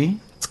party.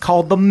 It's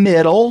called The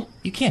Middle.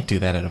 You can't do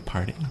that at a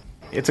party.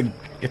 It's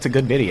a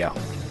good video.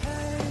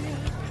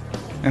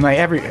 And like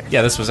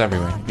Yeah, this was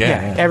everywhere.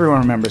 Yeah. everyone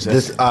remembers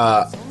this. This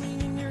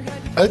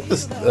I like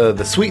this,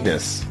 the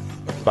Sweetness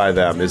by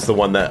them is the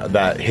one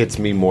that hits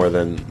me more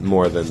than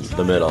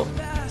The Middle.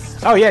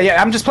 Oh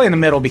yeah. I'm just playing The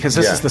Middle because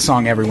this Yeah. is the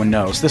song everyone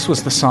knows. This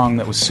was the song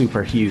that was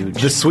super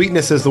huge. The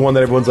Sweetness is the one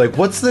that everyone's like,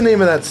 what's the name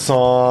of that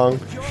song?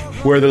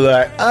 Where they're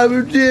like, I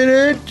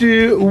didn't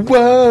do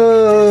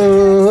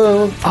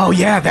whoa. Oh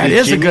yeah, that Did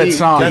is a Jimmy- good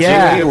song. that's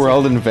Yeah. Jimmy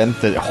World invent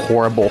the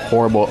horrible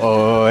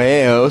oh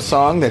hey oh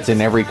song that's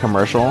in every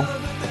commercial.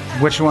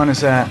 Which one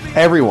is that?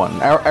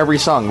 Every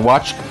song.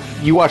 Watch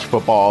you watch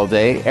football all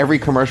day. Every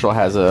commercial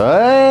has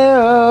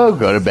a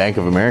go to Bank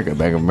of America.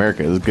 Bank of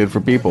America is good for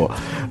people.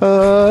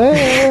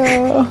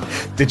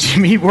 Did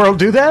Jimmy Eat World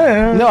do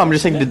that? No, I'm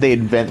just saying, did they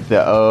invent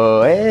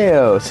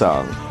the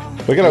song?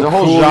 Look at There's how a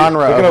whole cool,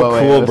 genre Look at of how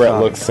cool OAO Brett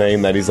songs. looks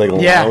saying that. He's like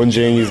Yeah.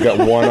 lounging. He's got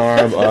one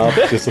arm up,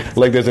 just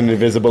like there's an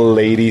invisible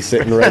lady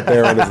sitting right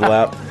there on his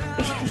lap.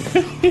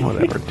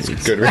 Whatever,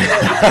 dude. Good.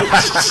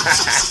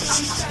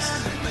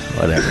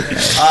 Whatever.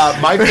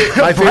 My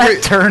Brett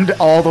favorite. turned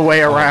all the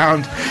way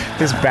around.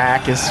 His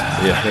back is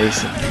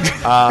facing.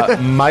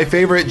 My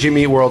favorite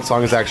Jimmy Eat World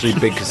song is actually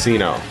Big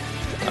Casino.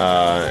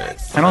 I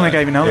don't think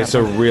I even know It's that.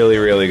 a really,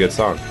 really good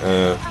song.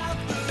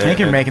 I think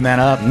you're making that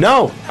up.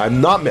 No, I'm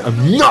not.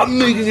 I'm not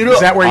making it up. Is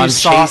that where On you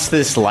saw? Chase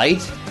This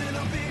Light?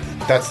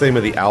 That's the name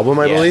of the album,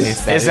 I believe.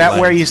 Is that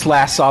where you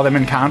last saw them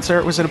in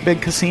concert? Was it a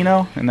big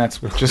casino? And that's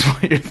just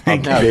what you're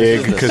thinking. No, Big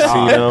this is the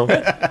Casino.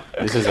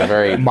 This is a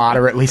very...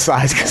 Moderately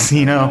sized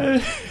casino.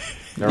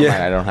 Never Yeah.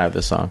 mind, I don't have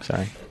this song,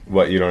 sorry.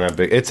 What, you don't have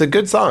big? It's a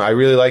good song. I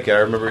really like it. I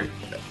remember,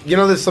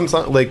 there's some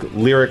song, like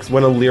lyrics,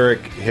 when a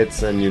lyric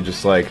hits and you're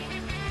just like,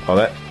 oh,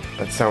 that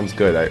sounds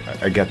good.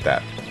 I get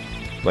that.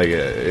 Like,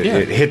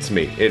 it hits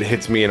me. It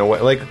hits me in a way.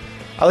 Like,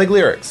 I like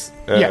lyrics.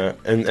 Yeah.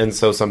 And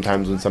so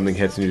sometimes when something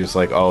hits and you're just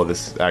like, oh,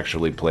 this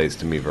actually plays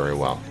to me very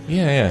well.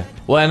 Yeah.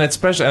 Well, and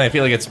especially, and I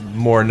feel like it's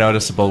more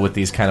noticeable with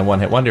these kind of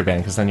one-hit wonder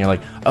band, because then you're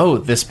like, oh,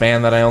 this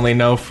band that I only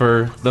know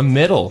for the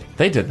middle,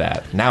 they did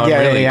that. Now Yeah,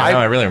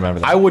 I really remember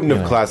that. I wouldn't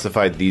have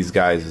classified these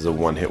guys as a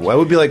one-hit. Well, I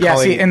would be like Yeah,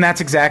 calling... see, and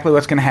that's exactly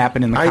what's going to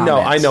happen in the comments.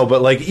 I know,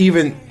 but like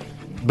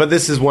but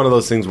this is one of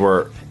those things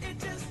where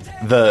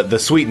the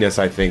Sweetness,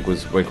 I think,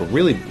 was like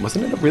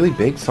wasn't it a really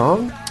big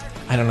song?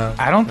 I don't know.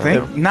 I don't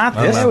think. Not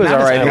this. It was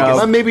not all right. as big No.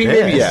 as- Maybe,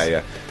 Yes.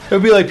 yeah. It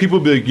would be like people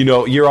would be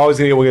like, you're always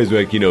gonna get one guys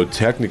like,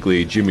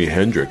 technically Jimi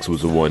Hendrix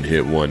was a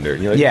one-hit wonder.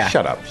 And you're like, Yeah.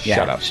 shut up.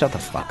 Shut the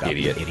fuck up,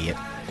 Idiot. you idiot.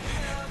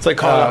 It's like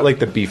calling out like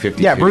the B-52s.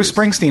 Yeah, Bruce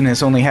Springsteen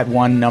has only had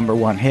one number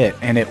one hit,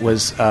 and it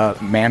was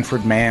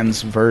Manfred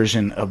Mann's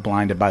version of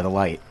 "Blinded by the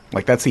Light."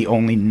 Like that's the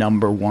only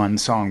number one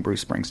song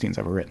Bruce Springsteen's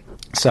ever written.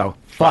 So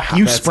fuck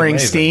you, that's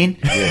Springsteen.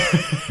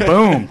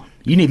 Boom.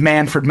 You need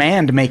Manfred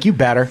Mann to make you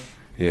better.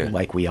 Yeah.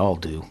 Like we all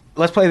do.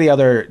 Let's play the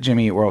other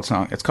Jimmy Eat World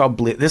song. It's called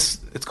It's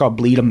called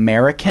Bleed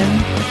American.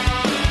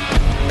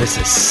 This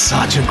is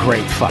such a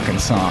great fucking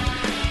song.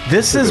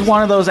 This is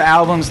one of those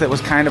albums that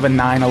was kind of a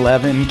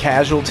 9/11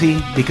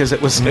 casualty because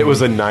it was It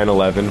was a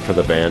 9/11 for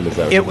the band. Is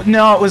that?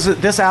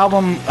 This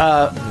album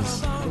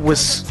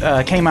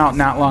came out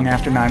not long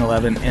after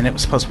 9/11, and it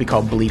was supposed to be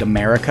called Bleed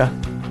America.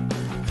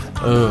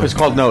 It's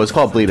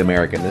called Bleed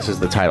American. This is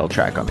the title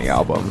track on the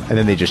album. And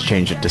then they just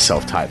changed it to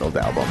self-titled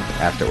album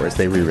afterwards.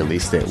 They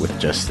re-released it with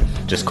just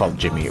called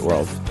Jimmy Eat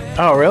World.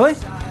 Oh, really?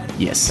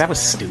 Yes. That was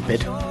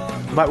stupid.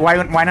 But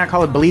why not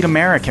call it Bleed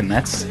American?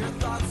 That's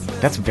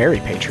very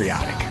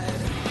patriotic.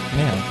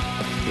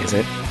 Yeah. Is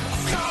it?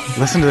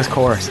 Listen to this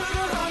chorus.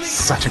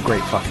 Such a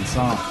great fucking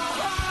song.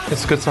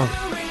 It's a good song.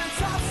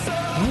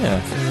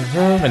 Yeah.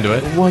 I'm into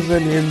it. It was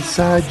an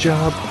inside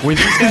job. Were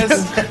these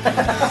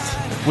guys...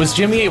 Was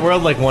Jimmy Eat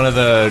World like one of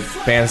the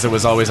bands that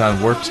was always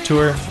on Warped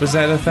Tour? Was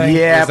that a thing?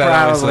 Yeah, Was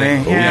that always, probably.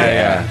 like-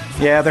 Yeah.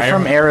 Yeah, they're I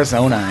from remember-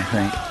 Arizona, I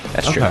think.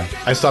 That's true. Okay.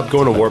 I stopped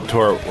going to Warped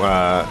Tour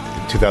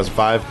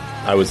 2005.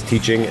 I was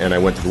teaching, and I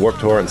went to the Warped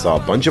Tour and saw a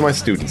bunch of my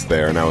students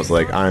there, and I was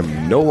like,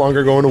 I'm no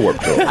longer going to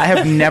Warped Tour. I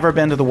have never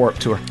been to the Warp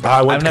Tour.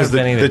 I went I've because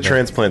never been either, the but-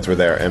 Transplants were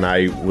there, and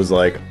I was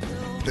like,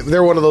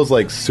 they're one of those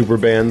like super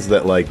bands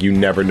that like you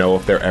never know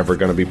if they're ever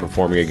going to be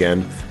performing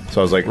again.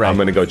 So I was like, Right. I'm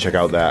going to go check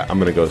out that. I'm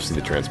going to go see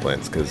the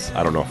Transplants because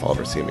I don't know if I'll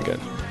ever see them again.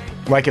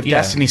 Like if Yeah,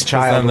 Destiny's 'cause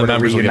Child then the were to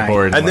members will get reunite.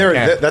 bored. And like,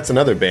 there, that's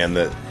another band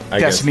that I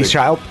Destiny's guess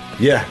Child?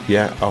 Yeah.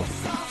 Oh,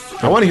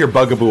 I want to hear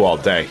Bugaboo all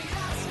day.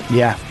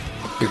 Yeah.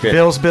 Okay.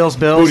 Bills.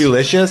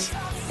 Bootylicious.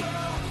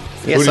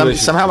 Yeah, Bootylicious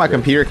somehow my is great.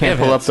 computer can't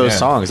Yeah, pull up those yeah.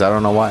 songs. I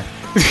don't know why.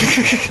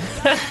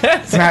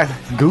 It's not,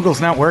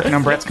 Google's not working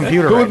on Brett's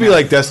computer Who right would be now.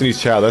 like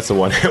Destiny's Child? That's a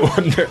one-hit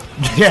wonder.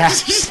 Yeah.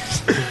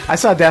 I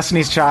saw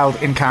Destiny's Child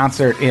in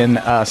concert in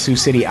Sioux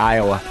City,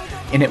 Iowa,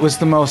 and it was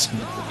the most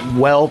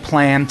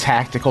well-planned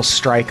tactical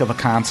strike of a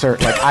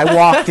concert. Like, I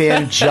walked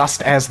in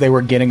just as they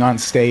were getting on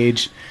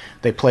stage.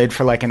 They played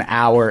for like an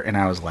hour, and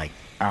I was like,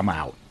 I'm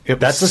out. It was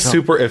That's a so-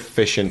 super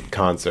efficient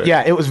concert.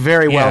 Yeah, it was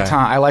very well Yeah.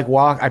 timed.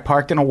 I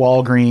parked in a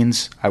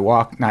Walgreens. I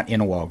walked, not in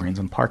a Walgreens,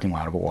 in the parking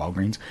lot of a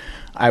Walgreens.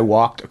 I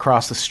walked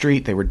across the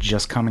street. They were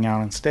just coming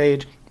out on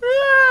stage.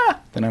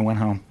 Then I went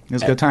home. It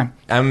was a good time.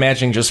 I'm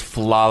imagining just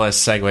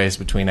flawless segues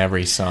between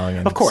every song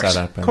and Of course.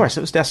 setup. Of course.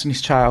 It was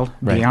Destiny's Child.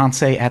 Right.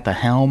 Beyonce at the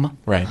helm.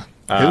 Right.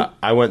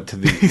 I went to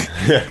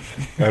the.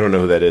 I don't know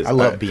who that is. I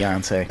love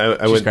Beyonce.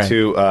 I She's went great.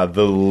 to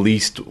the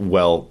least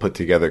well put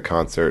together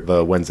concert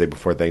the Wednesday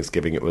before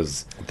Thanksgiving. It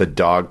was the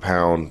Dog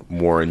Pound,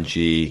 Warren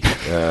G,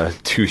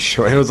 Too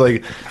Short. It was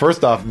like,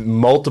 first off,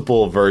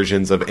 multiple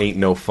versions of Ain't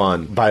No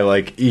Fun by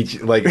like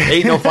each, like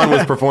Ain't No Fun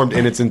was performed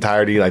in its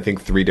entirety, I think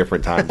 3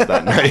 different times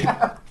that night.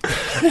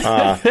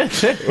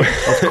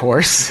 Of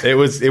course. It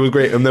was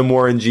great. And then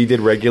Warren G did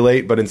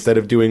Regulate, but instead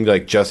of doing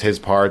like just his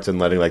parts and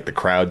letting like the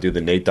crowd do the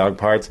Nate Dogg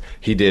parts,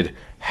 he did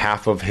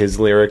half of his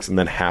lyrics and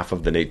then half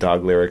of the Nate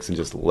Dogg lyrics and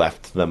just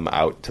left them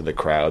out to the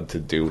crowd to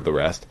do the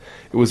rest.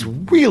 It was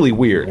really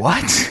weird.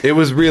 What? It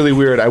was really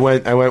weird. I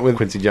went with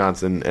Quincy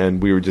Johnson,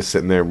 and we were just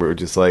sitting there, and we were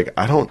just like,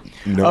 I don't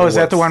know. Oh, is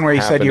that the one where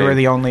you said you were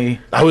the only?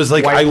 I was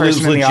like, I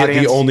was legit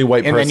the only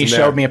white person. And then you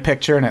showed me a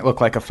picture, and it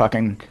looked like a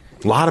fucking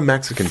a lot of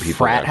Mexican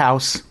people. Frat there.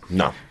 house.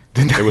 No.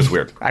 It was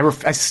weird.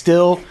 I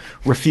still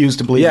refuse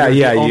to believe you're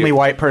the only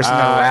white person at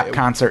a rap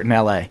concert in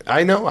L.A.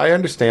 I know. I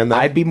understand that.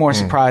 I'd be more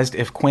surprised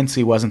if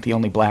Quincy wasn't the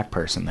only black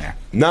person there.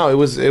 No, it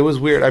was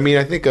weird. I mean,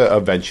 I think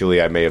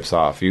eventually I may have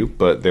saw a few,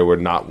 but they were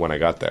not when I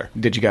got there.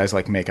 Did you guys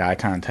like make eye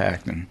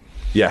contact and?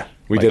 Yeah,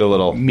 we did a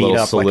little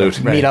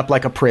salute. Meet up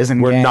like a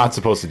prison. We're gang. not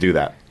supposed to do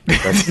that.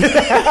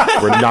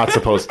 We're not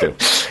supposed to.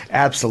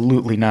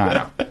 Absolutely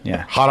not. No.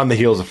 Yeah. Hot on the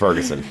heels of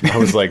Ferguson. I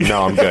was like,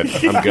 no, I'm good.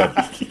 I'm good.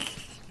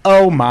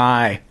 Oh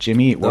my,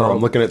 Jimmy Eat World. No, I'm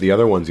looking at the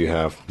other ones you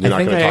have. You're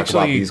not going to talk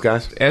about these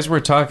guys? As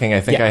we're talking,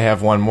 I think I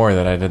have one more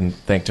that I didn't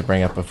think to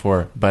bring up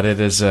before, but it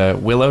is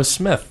Willow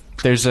Smith.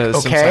 There's some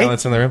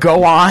silence in the room.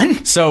 Go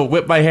on. So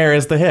Whip My Hair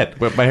is the hit.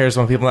 Whip My Hair is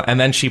one people know. And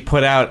then she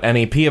put out an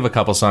EP of a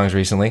couple songs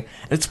recently.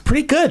 It's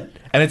pretty good.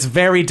 And it's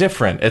very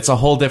different. It's a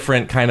whole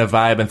different kind of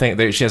vibe and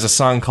thing. She has a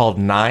song called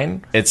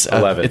 9. It's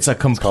 11. It's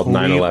called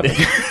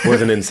 9/11.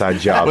 Was an inside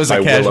job. That was by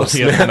a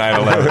casualty Willow of Smith. the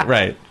 9/11.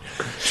 Right.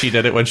 She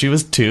did it when she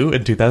was 2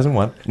 in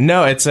 2001.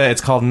 No,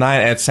 it's called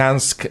 9. It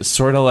sounds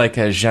sort of like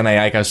a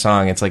Jhené Aiko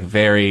song. It's like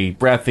very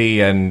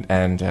breathy and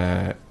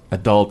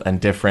adult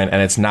and different,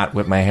 and it's not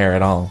Whip My Hair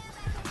at all.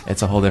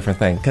 It's a whole different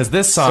thing. Because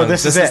this song,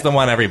 this is the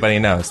one everybody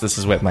knows. This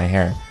is Whip My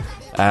Hair.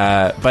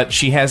 But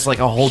she has like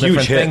a whole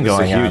different thing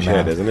going on. It's a huge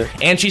hit, isn't it?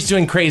 And she's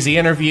doing crazy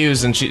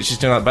interviews, and she's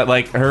doing that. But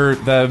like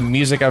the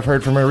music I've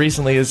heard from her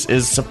recently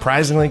is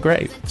surprisingly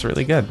great. It's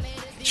really good.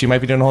 She might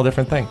be doing a whole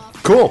different thing.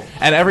 Cool.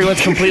 And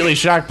everyone's completely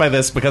shocked by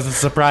this because it's a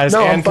surprise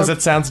and because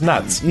it sounds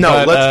nuts. No,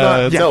 but,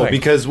 let's not. No,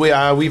 because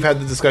we've had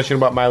the discussion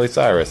about Miley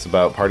Cyrus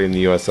about Party in the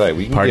USA.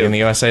 We can Party in the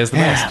USA is the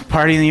best.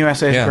 Party in the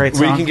USA is a great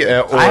song. We can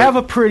get. I have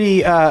a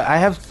pretty. I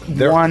have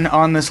one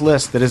on this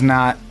list that is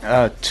not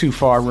too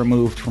far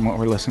removed from what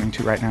we're listening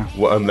to right now.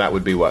 Well, that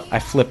would be what? I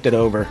flipped it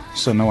over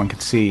so no one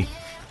could see.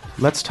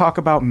 Let's talk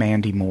about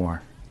Mandy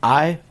Moore.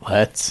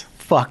 Let's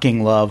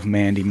fucking love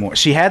Mandy Moore.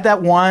 She had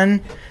that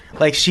one.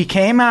 Like, she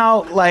came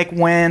out, like,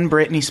 when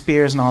Britney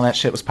Spears and all that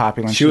shit was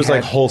popular. And she was,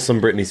 like, wholesome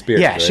Britney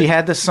Spears, yeah, right? She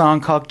had this song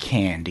called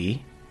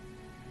Candy,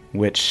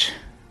 which,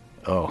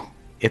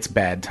 it's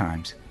bad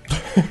times.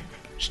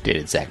 She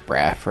dated Zach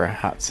Braff for a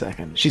hot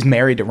second. She's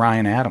married to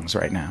Ryan Adams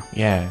right now.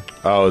 Yeah.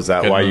 Oh, is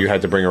that Good why move. You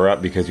had to bring her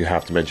up? Because you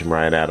have to mention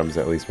Ryan Adams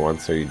at least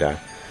once or you die.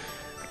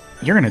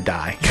 You're gonna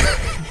die.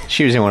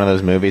 She was in one of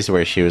those movies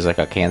where she was like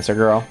a cancer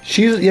girl.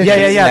 She's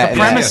Yeah.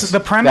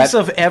 The premise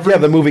of every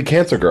the movie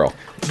Cancer Girl.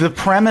 The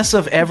premise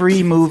of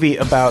every movie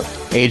about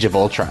Age of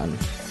Ultron,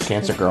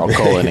 Cancer Girl,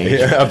 Age.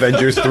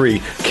 Avengers 3,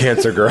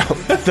 Cancer Girl.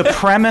 The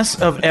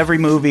premise of every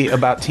movie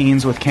about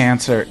teens with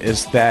cancer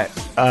is that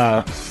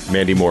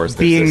Mandy Moore is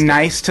their being sister.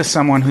 nice to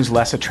someone who's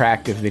less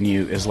attractive than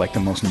you is like the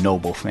most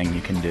noble thing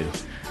you can do.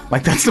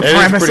 Like, that's the It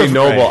premise is pretty of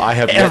noble. I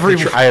have every.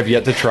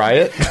 yet to try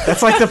it.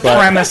 That's like the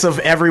premise of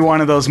every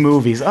one of those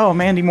movies. Oh,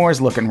 Mandy Moore's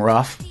looking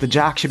rough. The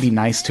jock should be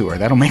nice to her.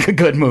 That'll make a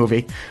good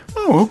movie.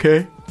 Oh,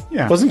 okay.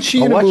 Yeah. Wasn't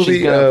she in a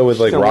movie with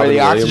like wear Robin the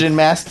Williams? oxygen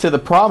mask to the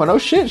prom, and oh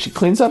shit, she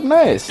cleans up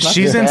nice.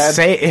 She's in Has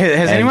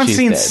anyone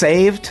seen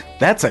Saved?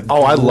 That's a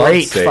I love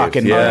great Saved,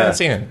 fucking yeah. movie. I haven't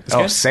seen it. It's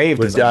good. Saved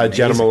with is amazing.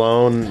 Jenna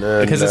Malone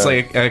and, Because it's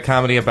like a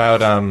comedy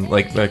about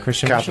like the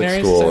Christian Catholic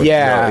missionaries. school.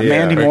 Yeah, No, yeah.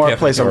 Mandy Or Moore Catholic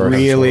plays a or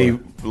really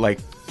like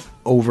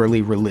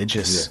overly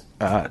religious.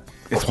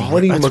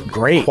 It's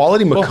great.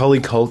 Quality Macaulay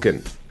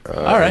Culkin.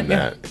 All right, in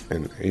that.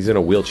 And he's in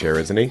a wheelchair,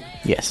 isn't he?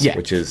 Yes. Yeah.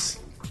 Which is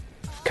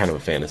kind of a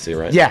fantasy,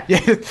 right? Yeah,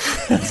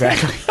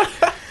 exactly.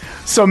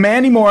 So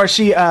Mandy Moore,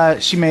 she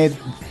made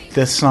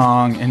this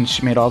song and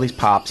she made all these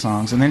pop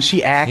songs, and then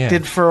she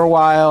acted for a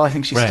while. I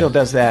think she still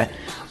does that.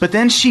 But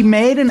then she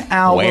made an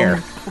album.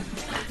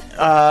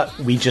 Where?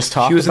 We just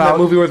talked about. She was in that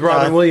movie with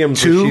Robin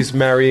Williams where two she's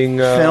marrying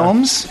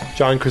films.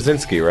 John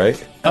Krasinski,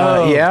 right?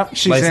 Yeah,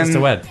 she's License in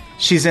to Wed.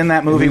 She's in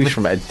that movie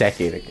From a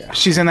decade ago.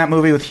 She's in that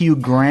movie with Hugh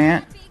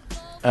Grant,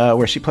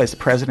 where she plays the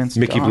president's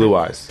Mickey daughter. Blue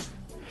Eyes.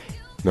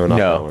 No, not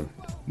that one.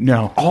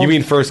 No. You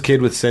mean First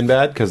Kid with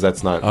Sinbad? Because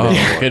that's not.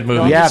 Good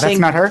movie. Yeah, just that's saying-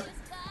 not her.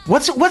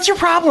 What's your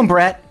problem,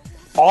 Brett?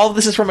 All of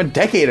this is from a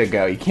decade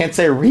ago. You can't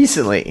say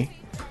recently.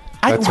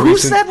 Who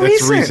said That's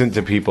recent? recent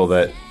to people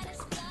that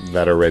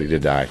are ready to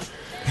die.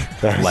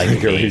 That's Like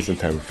a me. recent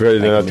time.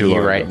 Not too Me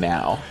long right ago.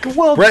 now.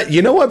 Well, Brett,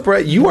 you know what,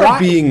 Brett? You are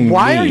being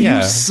Why are mean.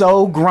 you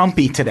so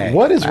grumpy today?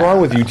 What is wrong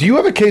with you? Do you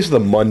have a case of the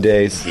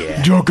Mondays?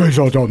 Yeah. You guys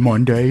are on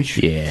Mondays.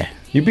 Yeah.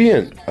 You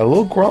being a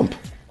little grump.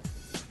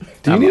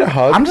 Do you need a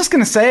hug? I'm just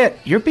gonna say it.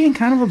 You're being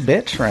kind of a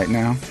bitch right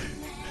now.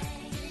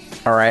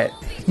 All right.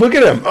 Look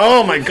at him.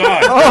 Oh my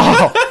God.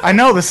 Oh, I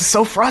know this is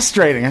so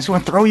frustrating. I just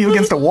want to throw you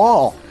against a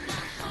wall.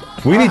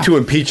 We need to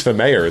impeach the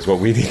mayor. Is what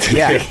we need to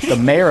Yeah, do. the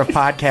mayor of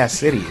Podcast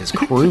City is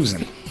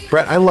cruising.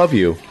 Brett, I love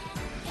you.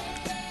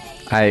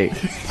 I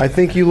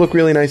think you look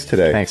really nice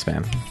today. Thanks,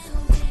 man.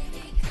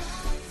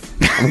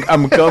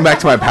 I'm going back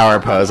to my power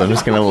pose. I'm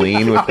just gonna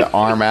lean with the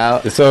arm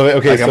out. So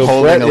okay, like so I'm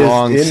holding Brett a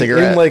long is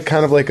cigarette. in like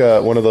kind of like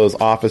one of those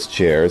office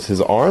chairs.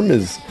 His arm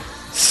is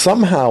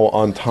somehow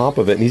on top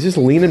of it, and he's just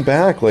leaning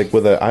back like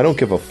with a I don't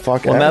give a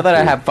fuck. Well, now that I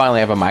attitude. finally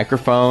have a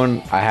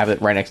microphone, I have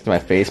it right next to my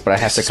face, but I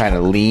have to kind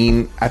of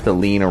lean. I have to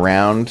lean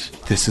around.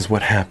 This is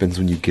what happens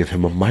when you give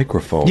him a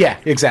microphone. Yeah,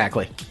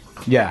 exactly.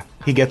 Yeah,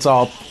 he gets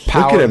all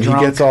power Look at him. drunk.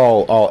 He gets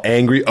all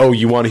angry. Oh,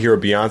 you want to hear a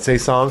Beyonce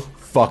song?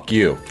 Fuck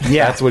you.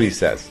 Yeah. That's what he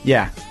says.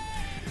 Yeah.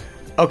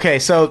 Okay,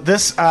 so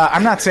this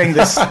I'm not saying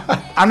this.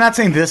 I'm not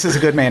saying this is a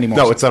good Mandy Moore.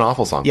 No, song. it's an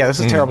awful song. Yeah, this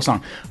is a terrible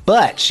song.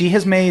 But she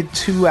has made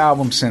 2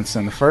 albums since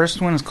then. The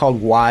first one is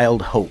called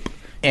Wild Hope.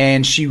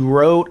 And she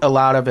wrote a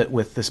lot of it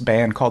with this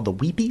band called the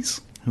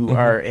Weepies, who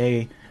are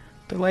they're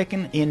like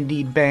an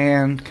indie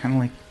band,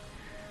 kind of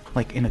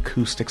like an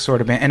acoustic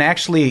sort of band. And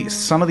actually,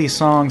 some of these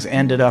songs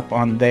ended up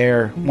on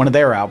one of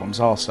their albums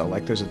also.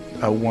 Like there's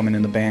a woman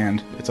in the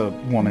band. It's a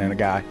woman and a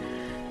guy.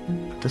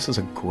 This is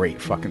a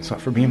great fucking song.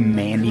 For being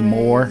Mandy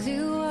Moore,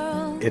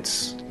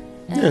 it's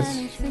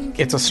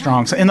a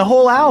strong song. And the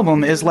whole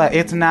album is like,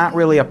 it's not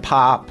really a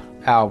pop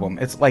album.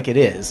 It's like it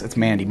is. It's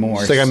Mandy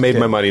Moore. It's like I made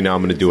my money, now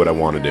I'm going to do what I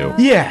want to do.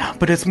 Yeah,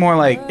 but it's more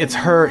like it's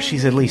her.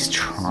 She's at least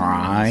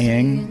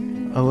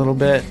trying a little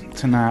bit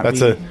to not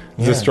That's be...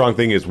 the strong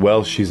thing is,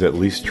 well, she's at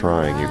least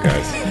trying, you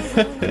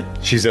guys.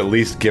 She's at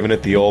least giving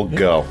it the old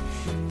go.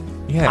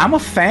 Yeah. I'm a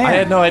fan. I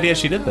had no idea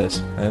she did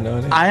this. I had no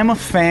idea. I am a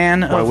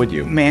fan of would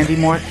you? Mandy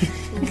Moore.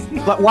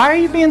 But why are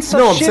you being so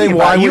No, I'm shitty saying, about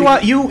why it? You would-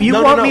 want you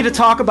No, want no. me to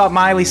talk about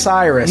Miley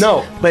Cyrus?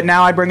 No. But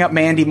now I bring up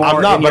Mandy Moore.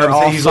 I'm not, and but you're I'm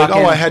all saying he's like,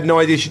 fucking- oh, I had no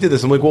idea she did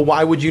this. I'm like, well,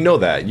 why would you know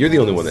that? You're the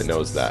only one that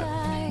knows that.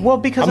 Well,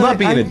 because I'm not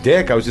being a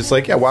dick. I was just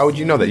like, yeah, why would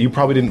you know that? You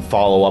probably didn't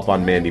follow up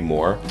on Mandy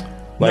Moore.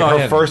 Like, No, I her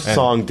hadn't. first I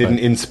song hadn't, didn't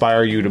but-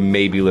 inspire you to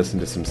maybe listen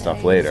to some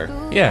stuff later.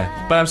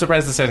 Yeah, but I'm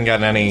surprised this hasn't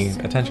gotten any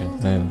attention.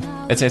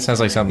 It sounds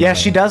like something. Yeah,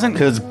 she doesn't.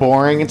 Because it's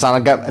boring. It's not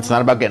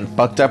about getting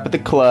fucked up at the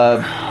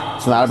club.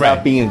 It's not about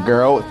Right. being a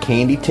girl with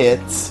candy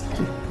tits.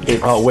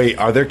 It's, Oh, wait,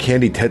 are there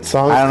Candy Tit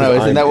songs? I don't know.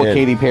 Isn't I'm that what in.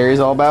 Katy Perry's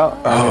all about?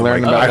 Oh, my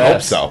Learning God, about I that?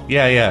 hope so.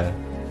 Yeah, yeah.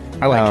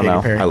 I like I don't Katy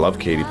know. Perry. I love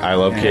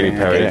Katy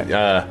Perry.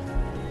 yeah.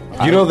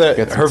 You know that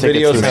Get some her tickets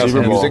videos to the have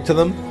Super Bowl. music to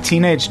them?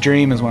 Teenage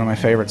Dream is one of my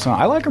favorite songs.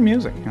 I like her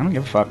music. I don't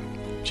give a fuck.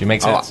 She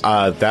makes Oh,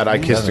 sense. that I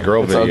Kissed a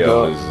Girl It's all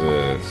video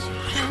good.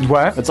 is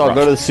What? Let's all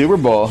go to the Super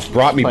Bowl.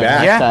 brought me Like,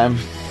 back. Yeah. Time.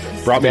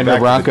 Brought me Denver back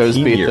Broncos to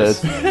the beat teen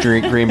years.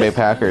 the Green Bay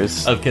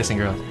Packers Of kissing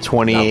girls.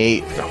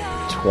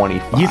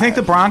 28-25. You think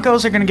the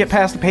Broncos are going to get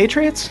past the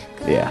Patriots?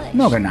 Yeah.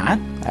 No, they're not.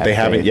 They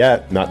haven't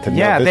yet. Not to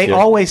Yeah, not this they year.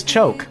 always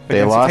choke They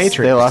against lost. the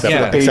Patriots. They lost.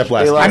 Yeah. To the Except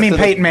last they year. lost I mean, to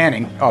the- Peyton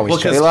Manning always Well,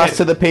 chokes. They lost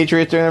to the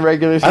Patriots during the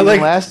regular season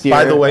like- last year.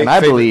 by the way, and I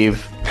favorite-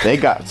 believe they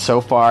got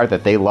so far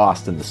that they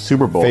lost in the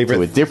Super Bowl Favorite-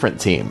 to a different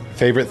team.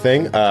 Favorite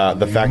thing?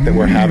 The fact that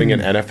we're having an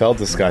NFL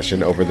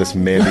discussion over this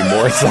Mandy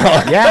Moore song.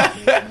 Yeah.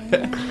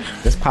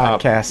 This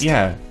podcast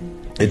Yeah,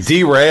 It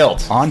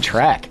derailed. on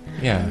track.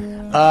 yeah.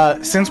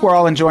 Since we're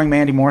all enjoying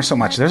Mandy Moore so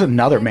much, there's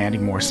another Mandy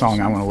Moore song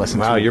I want to listen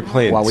to. Wow, you're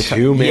playing while we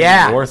two Mandy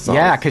yeah, Moore songs.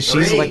 Yeah, because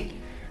she's 3. like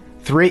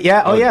 3.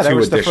 Yeah, oh Oh, yeah, that 2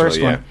 was the additional, first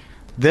yeah. one.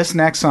 This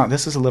next song,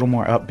 this is a little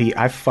more upbeat.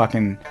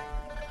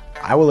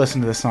 I will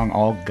listen to this song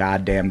all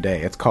goddamn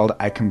day. It's called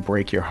 "I Can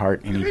Break Your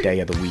Heart Any Day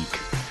of the Week,"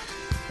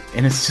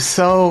 and it's just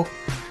so.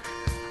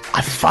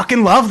 I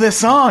fucking love this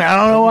song. I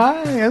don't know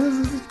why.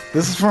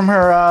 This is from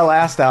her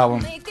last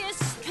album,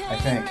 I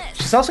think.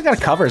 She's also got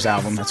a covers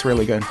album that's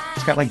really good.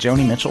 It's got like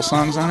Joni Mitchell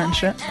songs on it and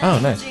shit. Oh,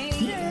 nice.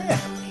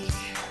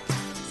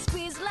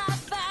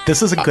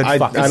 This is a good I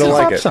fucking don't song.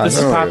 like it. This is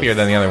I don't like poppier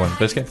than the other one,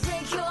 but it's good.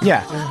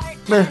 Yeah.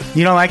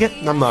 You don't like it?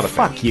 I'm not a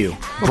fan. Fuck you.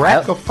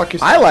 Brett, Go fuck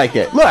yourself. I like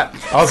it. look.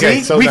 Okay,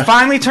 See? so we that-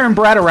 finally turned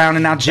Brett around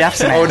and now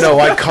Jeff's an Oh ass. no,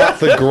 I caught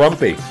the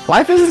grumpy.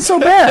 Life isn't so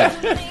bad.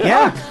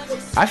 Yeah.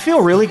 I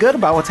feel really good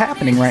about what's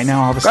happening right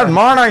now all of a Good sudden.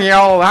 morning,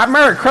 y'all.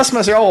 Merry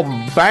Christmas, y'all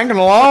banging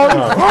along.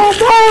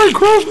 Oh, Merry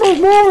Christmas,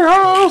 Merry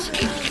House.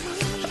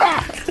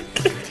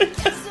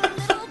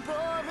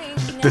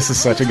 This is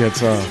such a good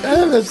song.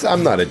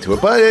 I'm not into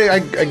it, but I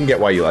can get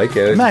why you like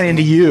it. I'm not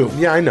into you.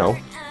 Yeah, I know.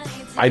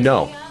 I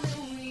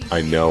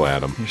know,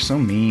 Adam. You're so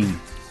mean.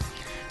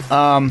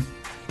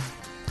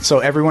 So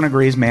everyone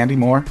agrees Mandy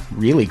Moore,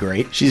 really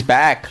great. She's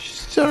back.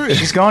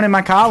 She's going in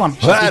my column.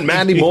 And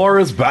Mandy Moore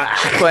is back.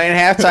 Playing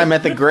halftime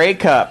at the Grey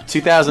Cup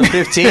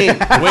 2015.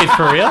 Wait,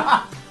 for real?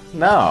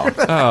 No.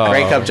 Oh.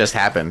 Grey Cup just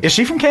happened. Is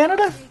she from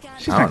Canada?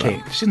 She's I not. don't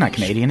know. She's not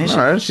Canadian, is she?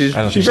 No, she's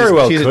I don't she's think very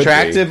well she's could be.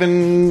 attractive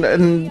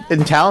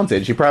and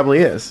talented. She probably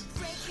is.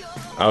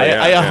 Oh,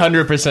 I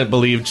 100%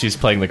 believed she's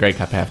playing the Grey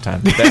Cup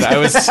halftime. That I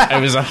was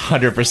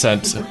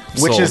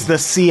 100%. Which sold. is the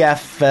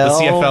CFL. The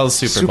CFL's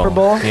Super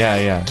Bowl. Yeah,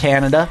 yeah.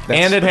 Canada.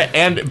 And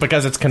and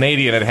because it's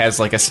Canadian, it has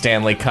like a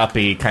Stanley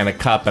Cup-y kind of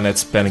cup, and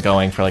it's been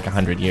going for like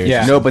 100 years.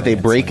 Yeah. No, but they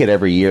break it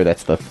every year.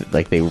 That's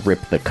like they rip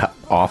the cup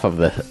off of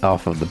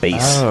the base.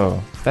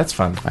 Oh, that's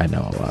fun. I know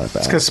a lot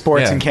about because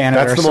sports Yeah. in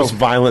Canada That's are the so most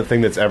violent thing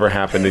that's ever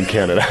happened in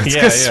Canada. Yeah,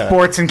 because yeah.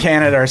 sports in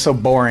Canada are so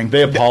boring.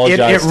 They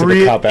apologize to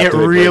the cup after It they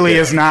break really it.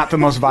 is not the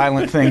most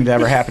violent thing to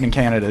ever happen in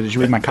Canada. Did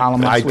you read my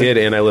column last I week? did,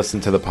 and I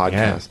listened to the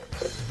podcast.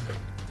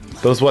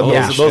 Those what?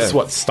 Yeah. Those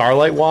what?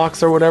 Starlight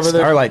walks or whatever.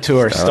 Starlight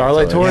tours.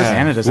 Starlight tours. Yeah.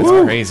 Canada's It's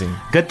Woo. crazy.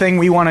 Good thing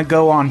we want to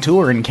go on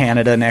tour in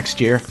Canada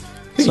next year.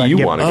 So I You can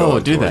get- want to go? Oh,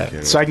 on do tour, that.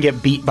 Canada. So I can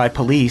get beat by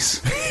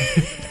police.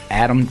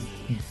 Adam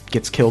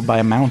gets killed by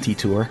a Mountie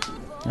tour.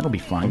 That'll be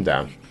fun. I'm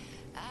down.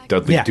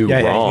 Dudley Yeah, do yeah,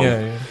 yeah, wrong.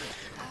 Yeah.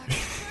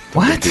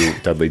 What?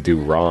 Dudley do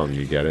wrong.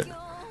 You get it?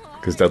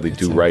 Because Dudley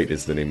do right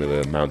is the name of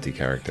the Mountie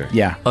character.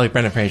 Yeah. I like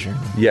Brendan Fraser.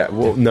 Yeah.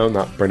 Well, no,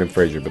 not Brendan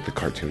Fraser, but the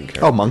cartoon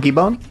character. Oh, Monkey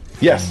Bone?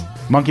 yes,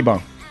 Monkey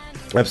Bone.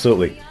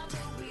 absolutely.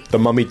 The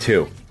Mummy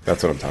 2.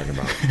 That's what I'm talking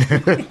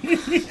about.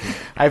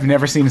 I've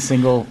never seen a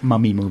single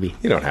Mummy movie.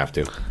 You don't have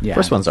to. Yeah.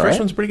 First one's First alright.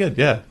 one's pretty good.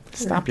 Yeah.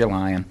 Stop your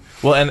lying.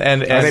 Well, and Are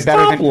they as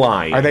better Stop than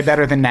lying. Are they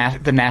better than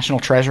the National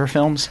Treasure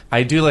films?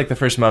 I do like the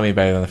first Mummy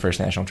better than the first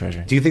National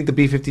Treasure. Do you think the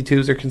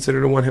B-52s are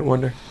considered a one-hit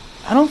wonder?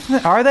 I don't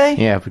think. Are they?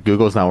 Yeah, but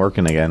Google's not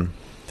working again.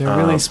 They're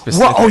really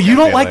specific. Well, oh, you I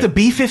don't feel like the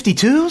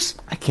B-52s?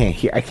 I can't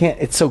hear. I can't.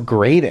 It's so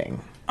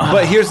grating.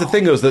 But here's the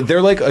thing, though, is that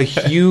they're like a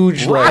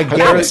huge like.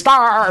 they're-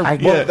 Star.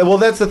 Well,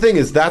 that's the thing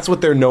is that's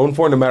what they're known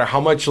for. No matter how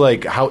much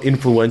like how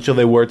influential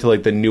they were to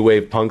like the new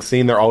wave punk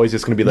scene, they're always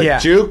just going to be like Yeah.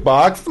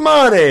 jukebox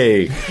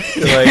money.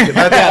 Like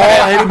that's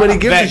all anybody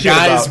gives a that shit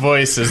guy's about.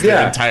 voice is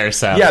the entire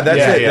sound. Yeah,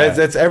 that's it.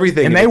 That's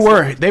everything. And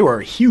It's- they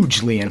were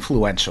hugely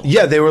influential.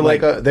 Yeah, they were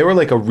like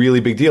a really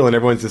big deal, and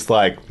everyone's just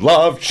like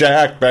Love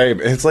Shack, babe.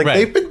 And it's like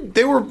Right.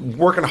 they were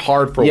working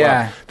hard for a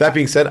Yeah. while. That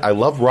being said, I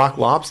love Rock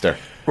Lobster,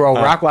 Bro,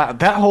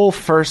 that whole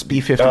first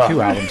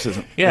B-52 albums is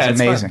it's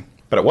amazing. fun.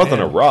 but it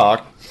wasn't a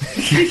rock.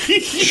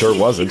 Sure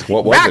wasn't.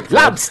 What was Rock it? Fred?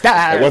 Lobster.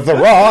 It was the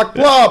Rock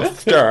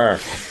Lobster.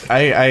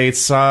 I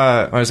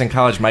saw when I was in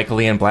college,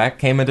 Michael Ian Black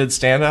came and did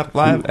stand up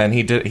live, and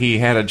he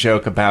had a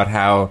joke about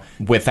how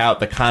without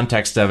the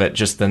context of it,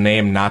 just the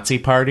name Nazi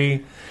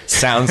Party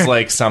sounds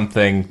like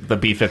something the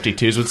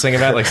B-52s would sing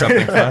about, like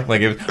something fun.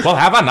 Like, we'll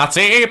have a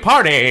Nazi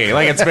party.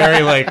 Like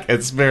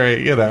it's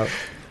very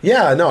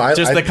Yeah, no,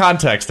 just the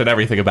context and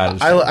everything about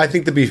it. I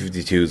think the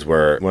B-52s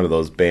were one of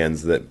those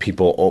bands that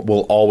people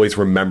will always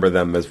remember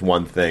them as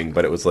one thing,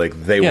 but it was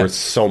like they Yeah. were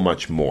so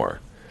much more.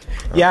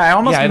 Yeah, I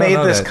almost Yeah, I don't made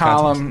know this that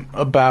column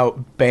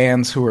about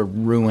bands who were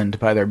ruined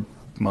by their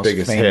most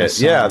Biggest famous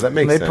hit. Yeah, song. that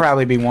makes They'd sense.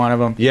 probably be one of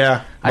them.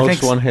 Yeah. I Most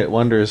think one-hit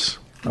wonders.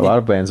 A lot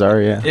of bands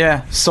are, yeah.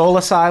 Yeah, Soul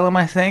Asylum.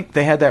 I think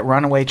they had that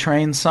Runaway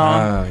Train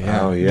song. Oh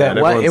yeah. Oh, yeah. That and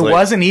everyone's it like-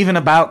 wasn't even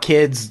about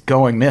kids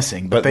going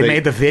missing, but But they they-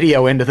 made the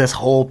video into this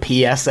whole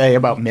PSA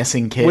about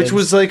missing kids, Which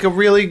was like a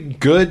really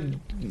good,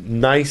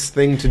 nice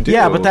thing to do.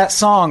 yeah. But that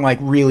song like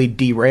really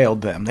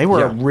derailed them. They were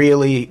Yeah.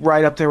 really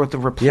right up there with the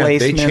yeah,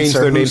 Replacements. they changed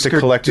or their name to Husker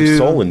Collective Du.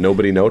 Soul and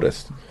nobody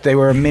noticed. They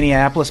were a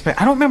Minneapolis band.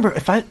 I don't remember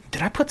if I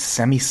put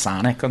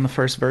Semisonic on the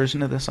first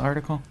version of this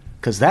article,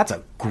 because that's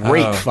a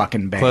great Oh.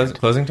 fucking band.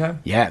 Closing time.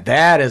 Yeah,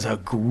 that is a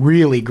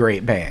really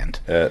great band.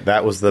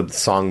 That was the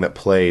song that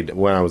played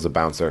when I was a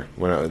bouncer.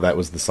 That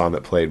was the song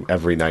that played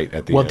every night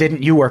at the Well, end.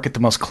 didn't you work at the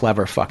most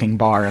clever fucking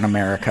bar in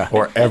America?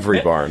 Or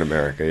every bar in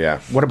America, yeah.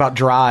 What about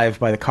Drive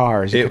by the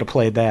Cars? You It- could have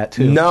played that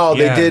too. No,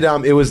 they Yeah. did.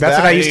 It was That's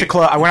that. what I used to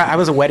close. When I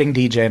was a wedding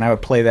DJ, and I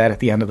would play that at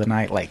the end of the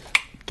night. Like,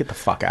 get the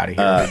fuck out of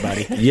here,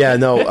 everybody. Yeah,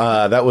 no,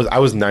 I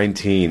was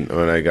 19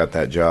 when I got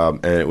that job,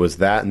 and it was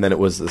that, and then it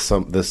was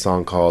this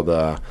song called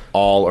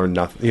 "All or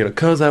Nothing," you know,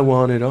 "'Cause I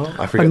Want It All."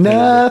 I forget the name of it.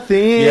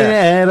 Nothing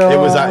Yeah, at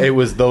all. it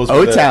was those.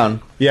 were the-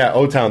 O-Town. Yeah,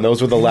 O-Town.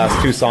 Those were the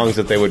last two songs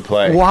that they would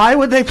play. Why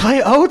would they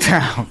play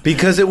O-Town?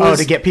 Because it Oh, was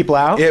to get people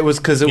out? It was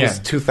because it Yeah. was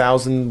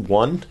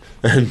 2001.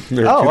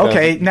 Oh,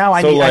 okay. Now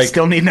I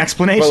still need an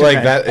explanation. But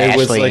like then. that, it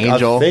was Ashley like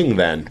Angel. a thing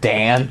then.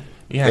 Dan.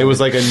 Yeah. It was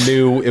like a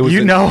new. It was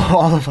You a- know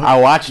all of them. I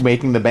watched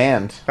Making the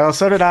Band. Oh,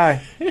 so did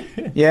I.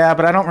 Yeah,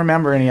 but I don't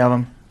remember any of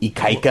them.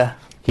 Ikaika.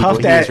 Puff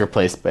He Daddy- was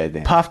replaced by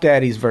Dan. Puff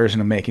Daddy's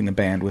version of Making the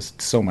Band was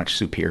so much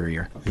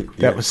superior.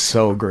 That was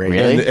so great.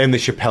 Really? and the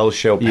Chappelle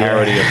Show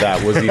parody of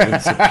that was even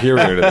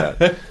superior to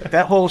that.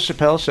 That whole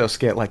Chappelle Show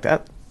skit, like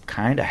that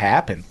kind of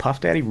happened.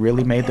 Puff Daddy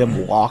really made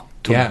them walk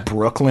to Yeah.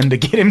 Brooklyn to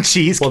get him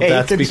cheesecake. Well,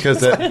 that's and because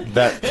she's like,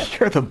 that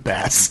you're the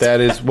best.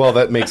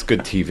 that makes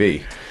good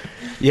TV.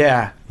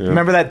 Yeah.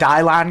 Remember that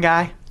Dylon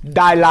guy?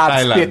 Dylon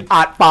Dylon. spit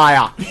hot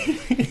fire.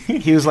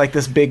 He was like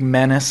this big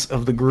menace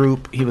of the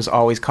group. He was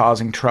always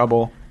causing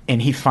trouble.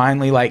 And he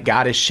finally like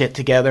got his shit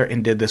together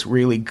and did this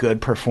really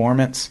good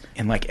performance.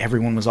 And like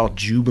everyone was all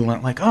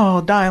jubilant, like,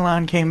 oh,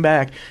 Dylon came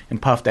back.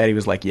 And Puff Daddy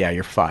was like, yeah,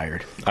 you're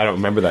fired. I don't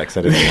remember that because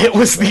I didn't. It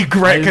was the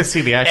great didn't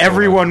see the actual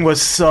everyone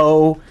was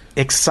so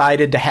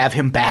excited to have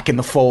him back in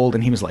the fold.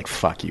 And he was like,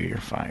 fuck you, you're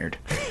fired.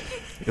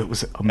 It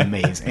was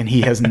amazing. And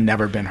he has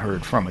never been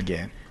heard from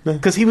again.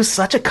 Because he was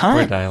such a Poor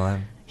cunt.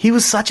 Dylan. He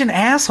was such an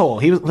asshole.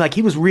 He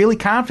was really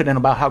confident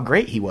about how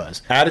great he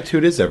was.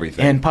 Attitude is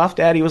everything. And Puff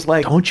Daddy was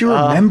like, Don't you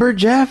remember,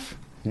 Jeff?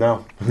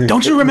 no,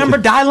 Don't you remember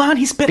Dylon?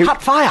 He spit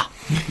hot fire.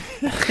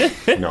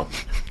 no.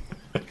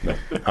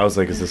 I was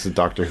like, is this a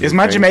Doctor Who Is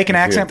my thing? Jamaican Is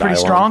he a accent pretty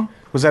dialogue? strong?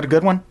 Was that a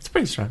good one? It's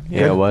pretty strong.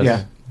 Yeah, it was.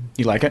 Yeah.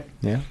 You like it?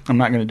 Yeah. I'm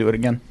not going to do it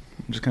again.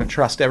 I'm just going to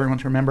trust everyone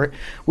to remember it.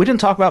 We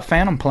didn't talk about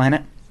Phantom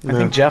Planet. I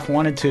think Jeff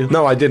wanted to.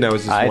 No, I didn't. I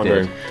was just I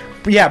wondering.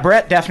 did. Yeah,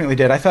 Brett definitely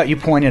did. I thought you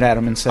pointed at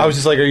him and said, I was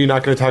just like, are you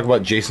not going to talk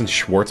about Jason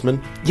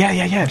Schwartzman?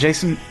 yeah.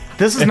 Jason,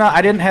 This is not.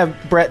 I didn't have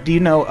Brett. Do you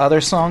know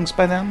other songs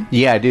by them?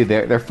 Yeah, I do.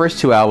 Their first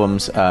two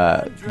albums.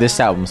 This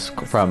song's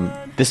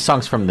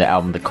from the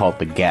album called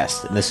The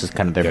Guest, and this is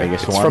kind of their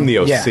biggest It's one. from the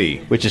OC. Yeah.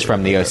 Which is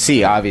from the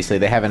OC. Obviously,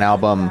 they have an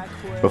album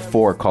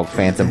before called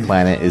Phantom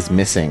Planet is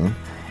Missing,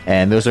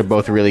 and those are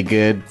both really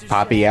good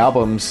poppy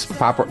albums,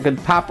 good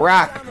pop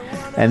rock.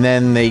 And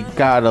then they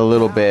got a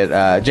little bit.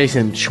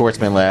 Jason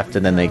Schwartzman left,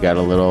 and then they got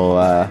a little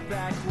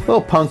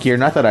punkier.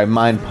 Not that I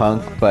mind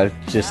punk, but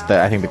just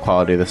I think the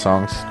quality of the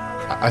songs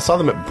I saw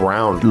them at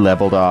Brown.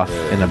 leveled off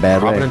in a bad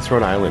way. Providence,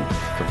 Rhode Island,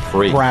 for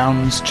free.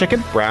 Brown's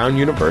Chicken. Brown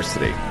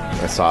University.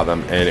 I saw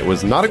them, and it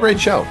was not a great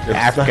show. It was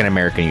African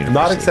American University.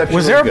 Not exceptionally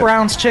Was there a good.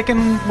 Brown's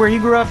Chicken where you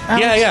grew up,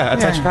 Alex? Yeah, I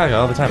touch Chicago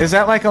all the time. Is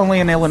that like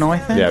only an Illinois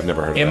thing? Yeah, I've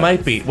never heard of It that.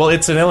 might be. Well,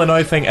 it's an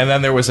Illinois thing, and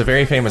then there was a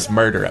very famous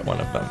murder at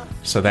one of them.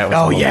 So that was.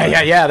 Oh a little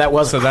bit- yeah. That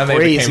was So then they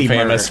crazy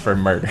became famous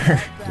murder. for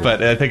murder.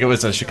 But I think it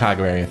was a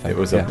Chicago area thing. It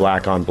was a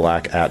black on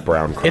black at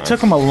Brown crime. It took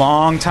them a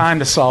long time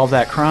to solve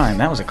that crime.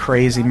 That was a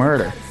crazy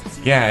murder,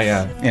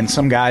 Yeah. and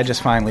some guy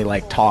just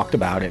finally talked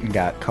about it and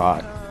got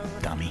caught.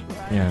 Dummy.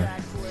 Yeah.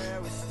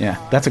 Yeah,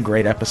 that's a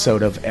great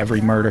episode of every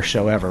murder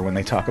show ever when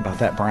they talk about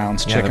that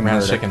Brown's Yeah, the Chicken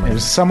Brown's murder. Chicken It murder.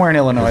 was somewhere in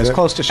Illinois. It was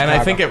close to Chicago. And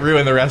I think it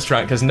ruined the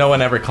restaurant because no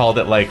one ever called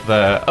it like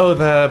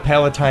the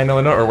Palatine,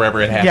 Illinois, or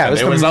wherever it happened. Yeah, it was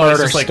the always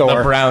murder just like store.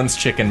 the Brown's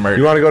Chicken murder.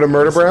 You want to go to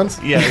Murder Brown's?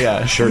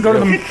 Yeah. Sure. You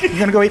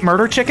gonna go eat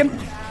murder chicken?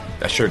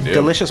 I sure do.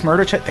 Delicious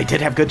murder chicken. They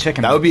did have good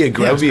chicken. That would be a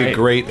Yeah, it was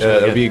great.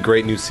 that would be a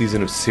great new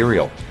season of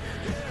Serial.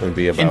 It would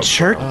be about And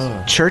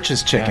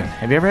Church's Chicken.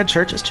 Have you ever had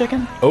Church's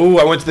Chicken? Oh,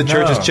 I went to the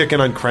Church's No.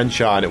 Chicken on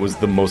Crenshaw, and it was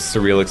the most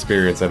surreal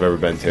experience I've ever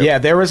been to. Yeah,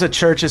 there was a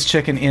Church's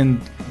Chicken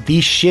in the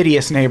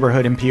shittiest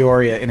neighborhood in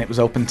Peoria, and it was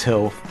open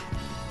till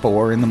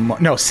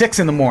 6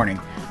 in the morning,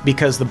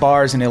 because the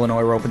bars in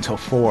Illinois were open till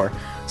 4.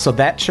 So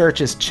that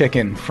Church's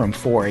Chicken from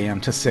 4 a.m.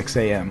 to 6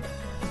 a.m.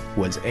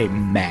 was a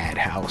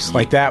madhouse.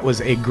 Like, that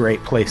was a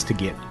great place to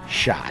get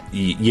shot.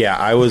 Yeah,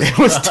 I was. It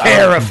was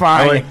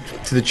terrifying. I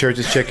went to the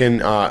Church's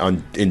Chicken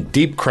in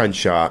deep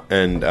Crenshaw,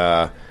 and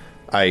I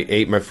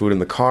ate my food in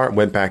the car,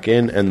 went back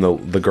in, and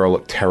the girl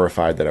looked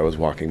terrified that I was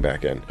walking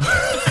back in.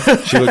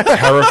 She looked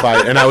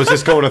terrified, and I was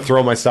just going to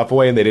throw my stuff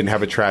away, and they didn't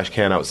have a trash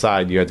can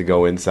outside. You had to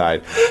go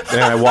inside. And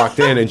I walked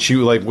in, and she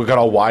got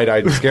all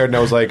wide-eyed and scared, and I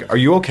was like, "Are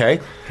you okay?"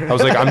 I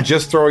was like, "I'm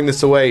just throwing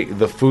this away.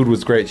 The food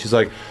was great." She's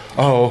like,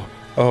 "Oh,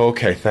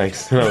 okay,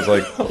 thanks." And I was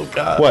like, Oh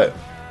God. "What?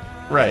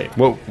 Right.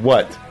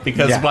 What?"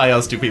 Because Yeah. why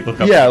else do people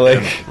come? Yeah, back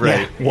in? like-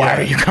 right. Yeah. Why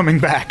are you coming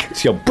back?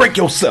 She'll break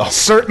yourself.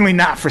 Certainly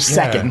not for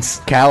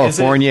seconds.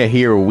 California,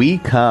 here we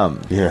come.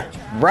 Yeah.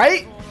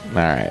 Right?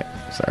 All right.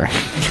 Sorry.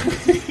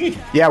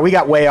 Yeah, we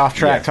got way off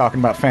track Yeah. talking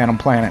about Phantom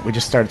Planet. We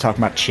just started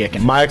talking about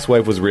chicken. My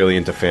ex-wife was really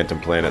into Phantom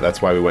Planet.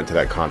 That's why we went to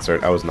that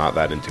concert. I was not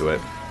that into it.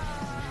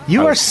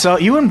 You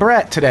and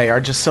Brett today are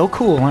just so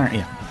cool, aren't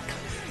you?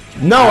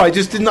 No, I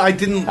just didn't. I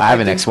I have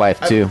an ex-wife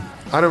too.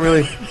 I don't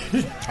really.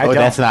 I don't.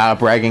 That's not a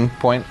bragging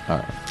point. All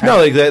right. No,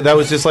 like that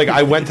was just like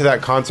I went to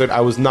that concert.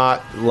 I was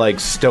not like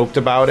stoked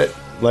about it.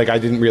 Like I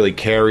didn't really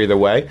care either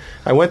way.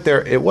 I went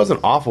there. It wasn't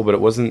awful, but it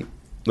wasn't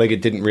like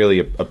it didn't really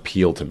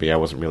appeal to me. I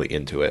wasn't really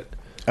into it.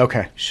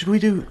 Okay. Should we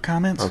do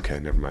comments? Okay,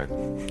 never mind.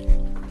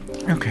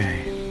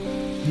 Okay.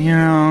 You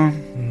know,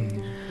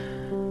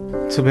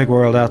 it's a big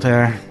world out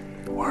there.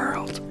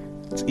 World.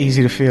 It's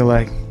easy to feel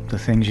like the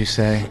things you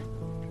say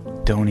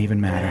don't even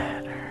matter.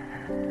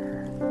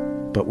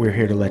 But we're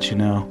here to let you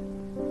know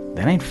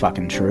that ain't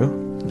fucking true.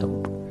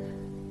 Nope.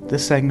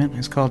 This segment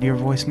is called Your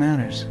Voice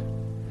Matters,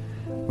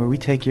 where we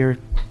take your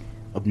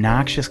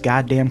obnoxious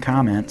goddamn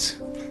comments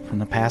from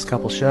the past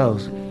couple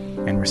shows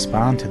and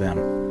respond to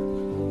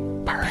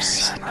them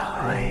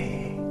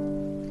personally.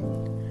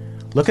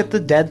 Look at the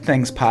Dead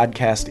Things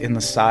podcast in the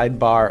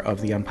sidebar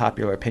of the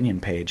Unpopular Opinion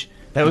page.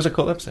 That was a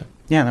cool episode.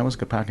 Yeah, that was a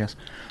good podcast.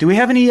 Do we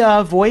have any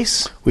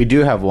voice? We do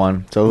have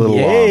one. It's a little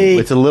Yay. long.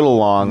 It's a little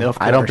long. Of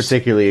I don't course.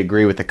 particularly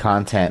agree with the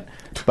content,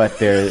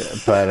 but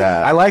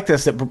I like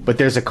this. but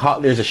there's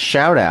a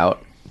shout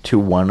out to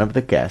one of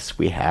the guests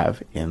we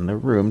have in the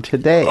room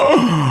today,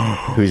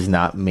 who's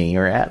not me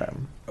or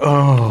Adam.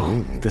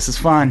 Oh, this is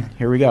fun.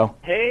 Here we go.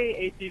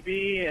 Hey,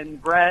 ATV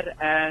and Brett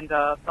and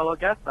fellow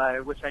guests. I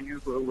wish I knew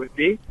who it would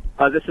be.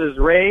 This is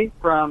Ray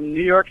from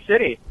New York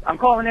City. I'm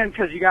calling in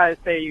because you guys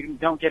say you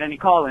don't get any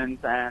call-ins,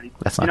 and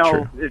That's you not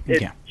know, true.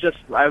 it's Yeah. just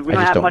we I don't just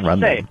have don't much to run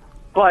say. them.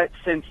 But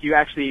since you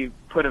actually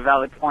put a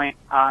valid point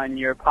on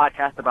your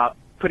podcast about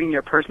putting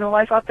your personal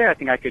life out there, I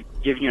think I could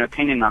give you an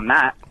opinion on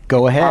that.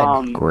 Go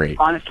ahead. Great.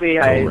 Honestly,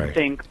 Ray. I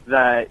think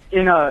that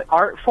in a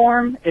art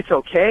form, it's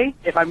okay.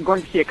 If I'm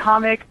going to see a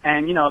comic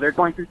and, you know, they're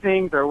going through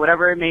things or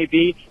whatever it may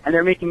be, and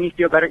they're making me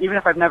feel better, even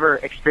if I've never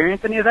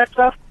experienced any of that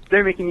stuff,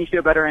 they're making me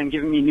feel better and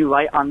giving me new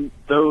light on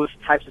those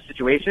types of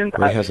situations.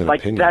 Ray has an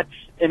opinion. That's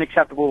an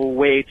acceptable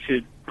way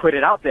to put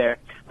it out there.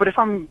 But if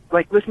I'm,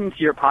 like, listening to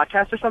your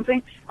podcast or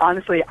something,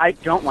 honestly, I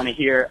don't want to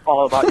hear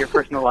all about your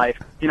personal life.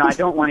 You know, I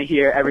don't want to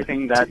hear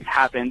everything that's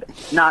happened.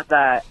 Not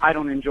that I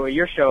don't enjoy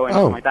your show and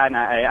something like that, and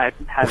I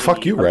have fuck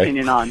any you, Ray.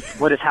 opinion on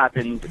what has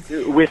happened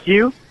with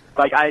you.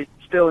 Like, I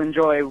still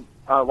enjoy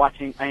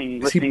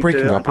listening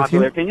breaking to up with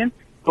Unpopular you? Opinion.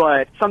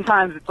 But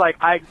sometimes it's like,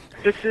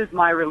 this is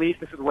my release.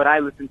 This is what I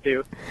listen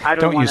to. I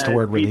don't want use the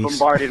word to be release.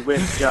 bombarded with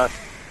just,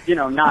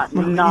 not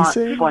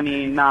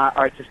funny, not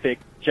artistic.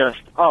 Just,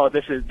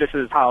 this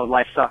is how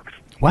life sucks.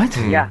 What?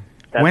 Yeah.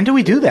 When do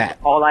we do that?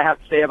 All I have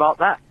to say about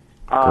that.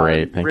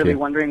 Great, thank really you.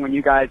 wondering when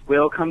you guys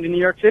will come to New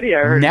York City. I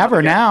heard Never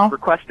you now.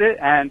 request it,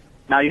 and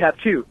now you have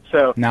two.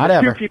 So Not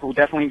there's ever. two people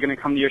definitely going to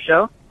come to your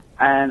show.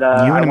 And You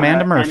and I wanna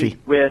Amanda Murphy.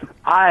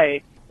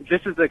 end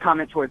this is a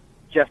comment towards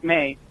Jeff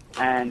May,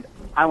 and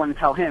I want to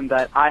tell him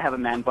that I have a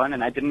man bun,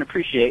 and I didn't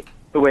appreciate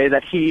the way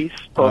that he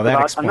spoke that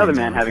about explains another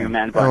man everything. having a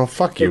man bun. Oh,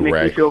 fuck you, It makes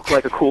Ray. me feel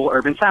like a cool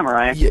urban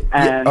samurai.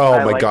 And Oh I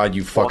my like God,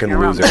 you fucking walking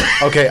around. loser.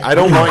 Okay, I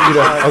don't want you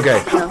to.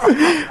 Okay.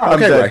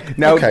 Okay, Ray.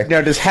 Now, okay. now,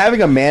 does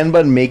having a man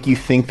bun make you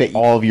think that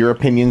all of your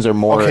opinions are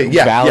more Okay,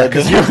 yeah, valid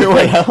because than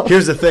everyone else?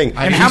 here's the thing.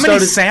 And He how many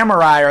started-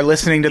 samurai are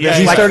listening to this?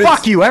 he Like, started-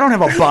 fuck you, I don't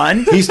have a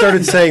bun. He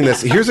started saying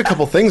this. Here's a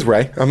couple things,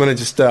 Ray. I'm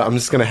just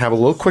gonna have a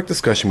little quick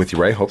discussion with you,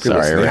 Ray. Hope you're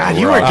Sorry, listening. Ray. God,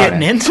 you are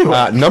getting into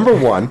it. Number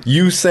one,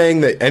 you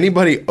saying that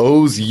anybody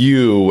owes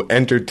you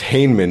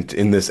entertainment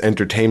in this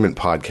entertainment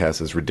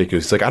podcast is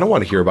ridiculous. It's like, I don't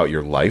want to hear about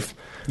your life.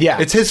 Yeah.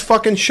 It's his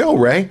fucking show,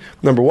 Ray.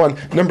 Number one.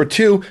 Number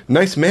two,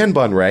 nice man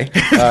bun, Ray.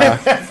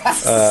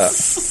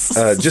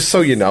 Just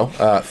so you know,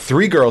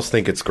 3 girls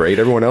think it's great.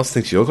 Everyone else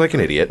thinks you look like an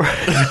idiot.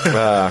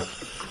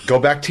 Go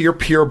back to your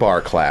Pure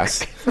Bar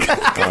class.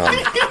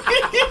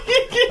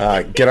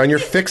 Get on your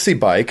fixie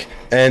bike,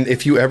 and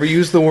if you ever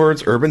use the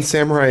words urban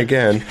samurai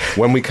again,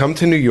 when we come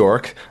to New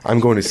York, I'm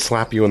going to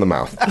slap you in the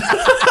mouth.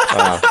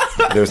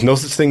 There's no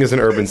such thing as an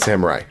urban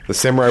samurai. The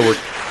samurai were...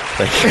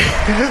 Thank you.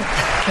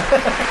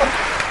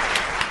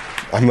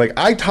 I'm like,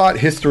 I taught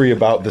history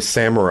about the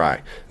samurai.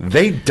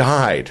 They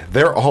died.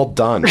 They're all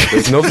done.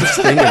 There's no such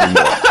thing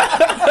anymore.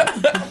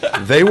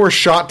 They were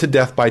shot to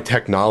death by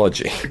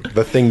technology.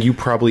 The thing you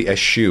probably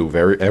eschew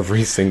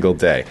every single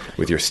day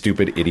with your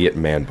stupid idiot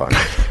man bun.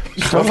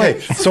 Okay,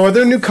 so are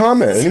there new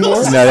comments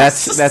anymore? No,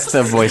 that's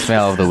the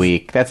voicemail of the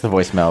week. That's the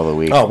voicemail of the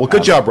week. Oh, well,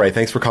 good job, Ray.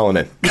 Thanks for calling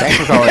in. Thanks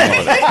for calling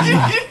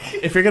in.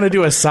 If you're gonna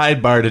do a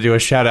sidebar to do a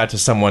shout out to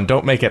someone,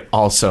 don't make it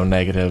also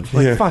negative.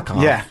 Like, fuck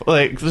off. Yeah.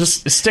 Like,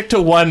 just stick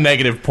to one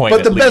negative point.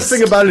 But the at best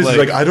least. thing about it is,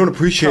 like, I don't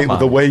appreciate come on.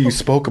 the way you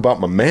spoke about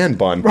my man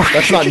bun.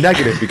 That's not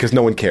negative because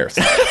no one cares.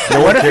 No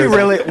What one if he cares.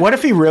 really? What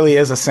if he really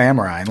is a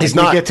samurai? Like, He's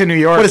we not. get to New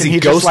York. What is and he,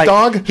 just Ghost like,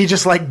 Dog? He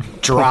just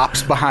like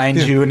drops behind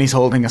you, and he's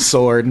holding a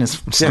sword and his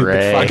stupid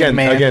Great. fucking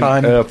man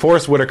bun.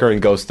 Forrest Whitaker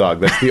and Ghost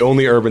Dog. That's the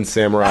only urban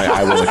samurai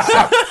I will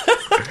accept.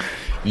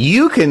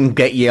 You can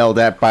get yelled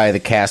at by the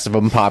cast of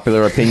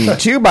Unpopular Opinion,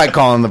 too, by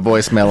calling the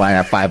voicemail line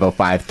at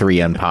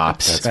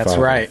 505-3-UNPOPS. That's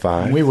right.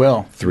 505 We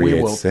will. We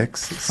will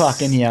 386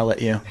 fucking yell at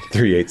you.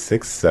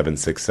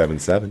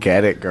 386-7677.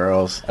 Get it,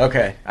 girls.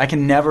 Okay, I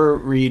can never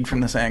read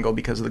from this angle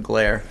because of the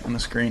glare on the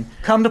screen.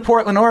 Come to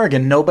Portland,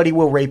 Oregon. Nobody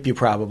will rape you,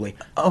 probably.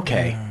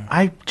 Okay,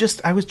 I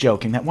was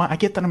joking. I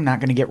get that I'm not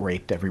going to get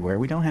raped everywhere.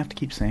 We don't have to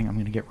keep saying I'm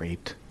going to get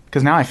raped.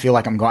 Because now I feel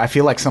like I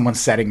feel like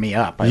someone's setting me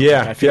up. I feel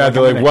They're like like, I'm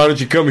gonna- why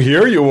don't you come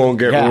here? You won't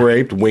get Yeah.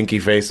 raped. Winky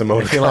face I feel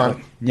emoticon.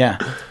 like, yeah,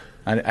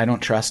 I don't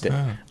trust it.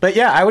 But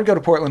yeah, I would go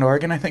to Portland,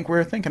 Oregon. I think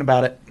we're thinking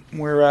about it.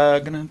 We're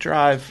going to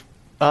drive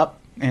up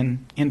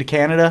and into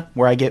Canada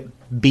where I get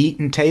beat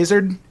and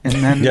tasered, and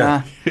then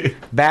Yeah.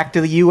 back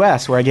to the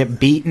U.S. where I get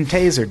beat and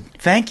tasered.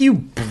 Thank you,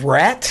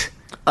 Brett.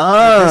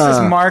 This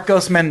is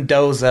Marcos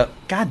Mendoza.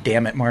 God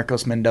damn it,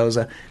 Marcos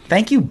Mendoza.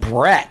 Thank you,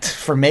 Brett,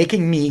 for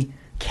making me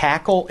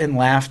cackle in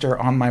laughter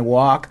on my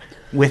walk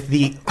with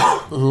the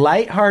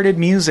lighthearted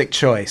music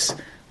choice.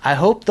 I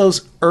hope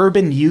those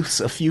urban youths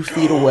a few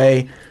feet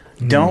away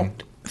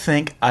don't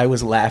think I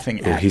was laughing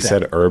at He them.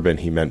 said urban.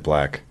 He meant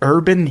black.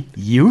 Urban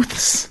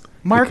youths?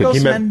 Marcos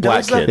he meant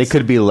black Mendoza? kids. They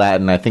could be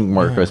Latin. I think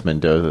Marcos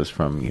Mendoza's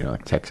from,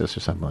 like Texas or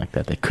something like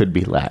that. They could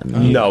be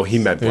Latin. No, he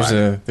meant black.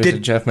 There's a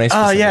Jeff May. Oh,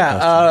 specific yeah.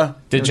 question.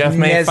 Did Jeff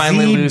May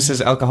finally Nazib- lose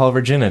his alcohol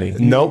virginity?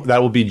 Nope,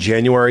 that will be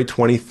January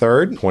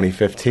 23rd,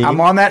 2015. I'm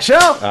on that show.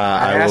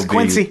 I Ask will be,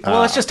 Quincy. Well,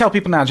 let's just tell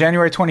people now.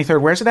 January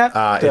 23rd. Where's it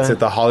at? It's at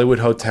the Hollywood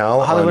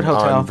Hotel, Hollywood on,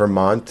 Hotel. on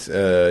Vermont,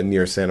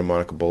 near Santa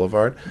Monica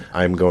Boulevard.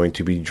 I'm going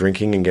to be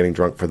drinking and getting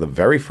drunk for the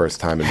very first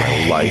time in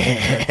my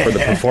life for the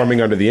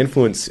Performing Under the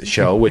Influence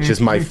show, which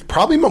is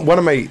probably one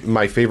of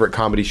my favorite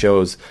comedy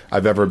shows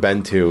I've ever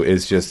been to.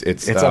 Is just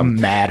it's a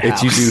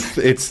madhouse.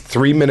 It's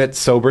 3-minute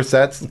sober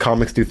sets.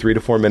 Comics do 3 to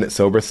 4 minute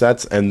sober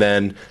sets, and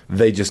then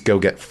they just go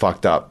get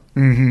fucked up.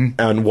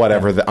 On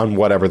whatever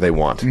they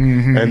want,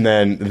 and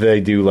then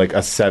they do like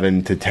a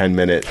 7 to 10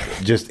 minute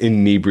just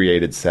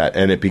inebriated set,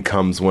 and it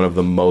becomes one of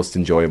the most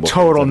enjoyable.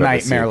 Total things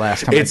I've ever nightmare seen.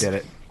 last time I did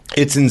it.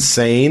 It's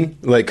insane,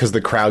 like because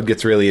the crowd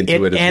gets really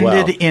into it, as well.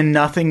 ended in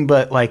nothing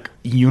but like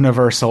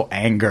universal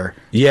anger.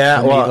 Yeah,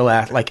 from well- Eagle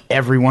Act. Like,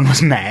 everyone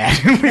was mad.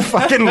 We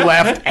fucking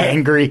left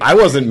angry. I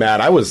wasn't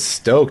mad. I was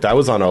stoked. I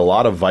was on a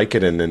lot of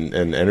Vicodin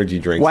and energy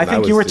drinks. Well, I and think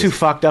was you were just- too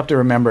fucked up to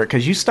remember it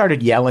because you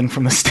started yelling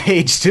from the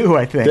stage too.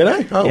 I think. Did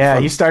I? Oh, yeah,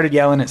 fun. you started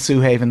yelling at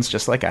Sue Havens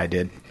just like I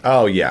did.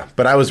 Oh yeah,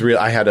 but I was real.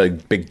 I had a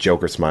big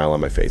Joker smile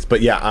on my face.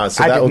 But yeah,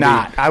 so I that did would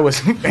not. I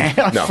was, I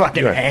was No,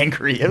 fucking you're right.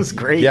 angry. It was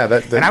great. Yeah,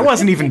 that- and I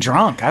wasn't even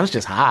drunk. I was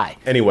just high.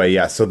 be anyway.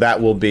 Yeah, so that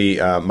will be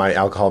my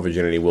alcohol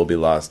virginity will be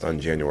lost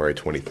on January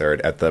 23rd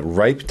at the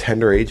ripe,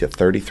 tender age of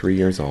 33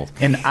 years old.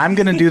 And I'm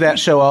gonna do that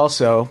show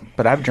also,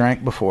 but I've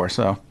drank before,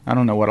 so I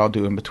don't know what I'll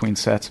do in between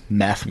sets.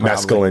 Meth, probably.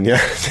 Mescaline, yeah.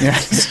 Yeah,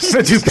 I'm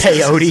gonna do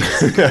peyote.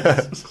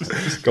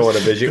 Go on a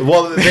vision.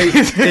 Well,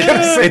 it's in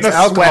a sweat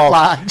alcohol.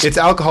 lodge. It's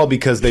alcohol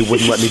because they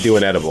wouldn't let me do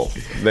an edible.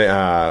 They,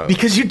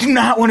 Because you do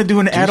not want to do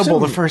an edible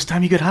some- the first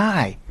time you get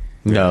high.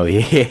 No,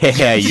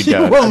 yeah, you You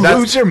don't. will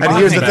lose your mind. and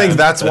here's the thing.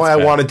 That's why I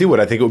bad. want to do it.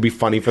 I think it would be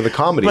funny for the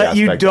comedy But aspect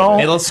you of don't.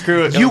 it. It'll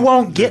screw it. You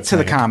won't get to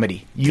the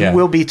comedy. You Yeah.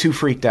 will be too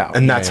freaked out.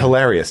 And that's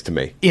hilarious to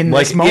me. In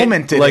this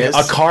moment, it like is.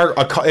 a car.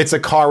 It's a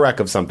car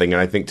wreck of something,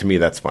 and I think to me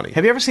that's funny.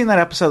 Have you ever seen that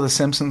episode of The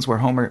Simpsons where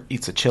Homer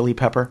eats a chili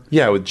pepper?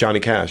 Yeah, with Johnny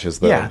Cash as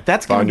the Yeah,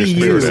 that's gonna Bond be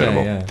your you. spirit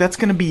animal. Yeah. That's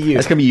gonna be you.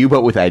 That's gonna be you,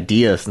 but with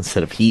ideas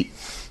instead of heat.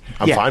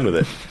 I'm Yeah. fine with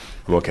it.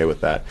 I'm okay with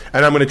that,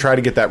 and I'm going to try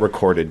to get that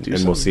recorded,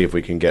 and we'll see if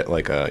we can get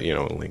like a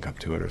link up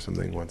to it or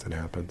something once it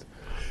happens.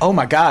 Oh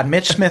my God,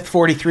 Mitch Smith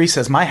 43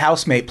 says my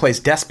housemate plays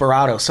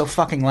Desperado so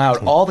fucking loud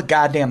all the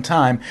goddamn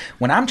time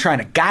when I'm trying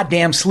to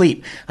goddamn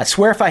sleep. I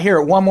swear if I hear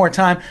it one more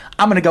time,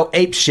 I'm gonna go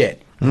ape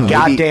shit.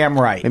 Goddamn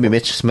right. Maybe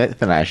Mitch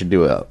Smith and I should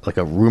do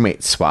a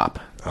roommate swap.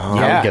 I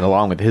Yeah. would get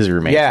along with his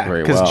roommate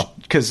very well.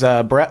 because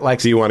Brett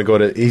likes. Do you want to go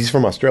to? He's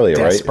from Australia,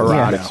 Desperado.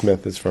 right? Nick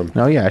Smith is from.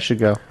 No, yeah, I should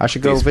go. I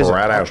should go visit.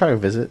 Desperado. I'll try to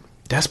visit.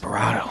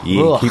 Desperado.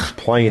 Yeah, Ugh. he keeps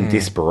playing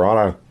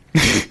Desperado.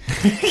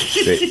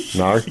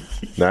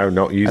 No,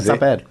 not use That's it. not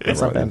bad.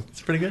 That's not bad.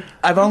 It's pretty good.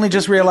 I've only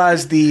just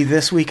realized the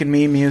This Week in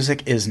Me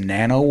music is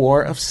Nano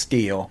War of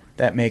Steel.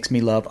 That makes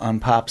me love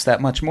Unpops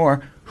that much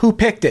more. Who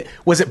picked it?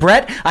 Was it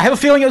Brett? I have a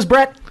feeling it was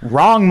Brett.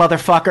 Wrong,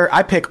 motherfucker.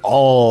 I pick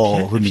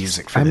all the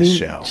music for this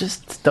show.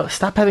 just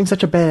stop having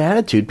such a bad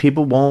attitude.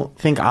 People won't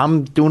think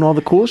I'm doing all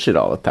the cool shit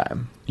all the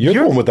time. You're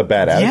the one with the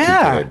bad attitude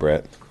Yeah. today,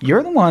 Brett.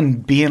 You're the one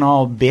being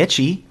all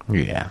bitchy.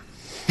 Yeah.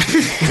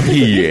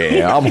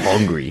 Yeah, I'm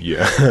hungry.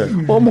 Yeah.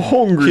 I'm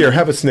hungry. Here,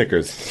 have a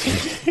Snickers.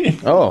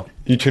 Oh,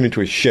 You turn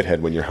into a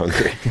shithead when you're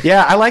hungry.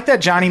 Yeah, I like that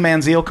Johnny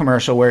Manziel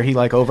commercial where he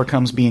like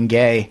overcomes being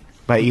gay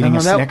by eating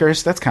a that-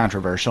 Snickers. That's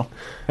controversial.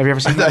 Have you ever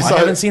seen that? I one?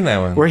 haven't seen that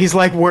one. Where he's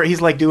like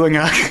doing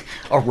a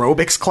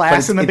aerobics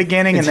class in the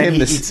beginning, and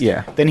it's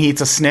then him then he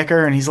eats a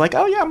Snicker, and he's like,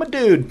 "Oh yeah, I'm a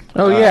dude."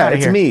 oh yeah, outta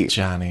it's here. me,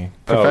 Johnny.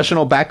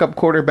 professional backup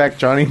quarterback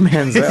Johnny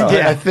Manziel.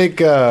 Yeah. I think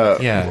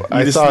Yeah.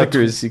 I Eat a saw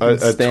Snickers, you can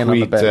stand on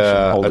the bench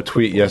and hold a it.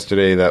 tweet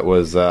yesterday that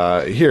was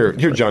here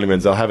Johnny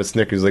Manziel, have a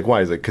Snickers. He's like, why?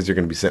 He's like, because you're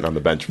going to be sitting on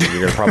the bench.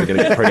 You're probably going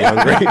to get pretty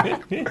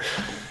hungry.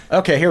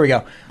 Okay, here we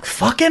go.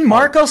 Fucking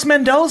Marcos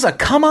Mendoza,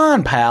 come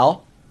on,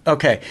 pal.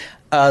 Okay,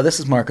 this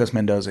is Marcos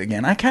Mendoza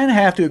again. I kind of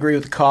have to agree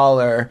with the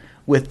caller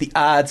with the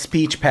odd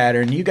speech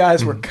pattern. You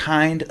guys were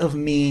kind of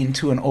mean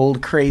to an old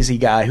crazy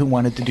guy who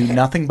wanted to do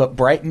nothing but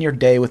brighten your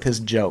day with his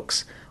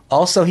jokes.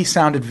 Also, he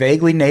sounded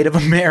vaguely Native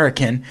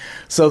American,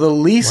 so the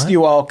least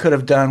you all could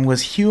have done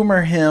was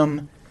humor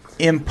him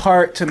in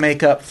part to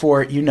make up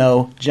for,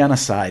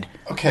 genocide.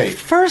 Okay.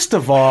 First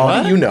of all,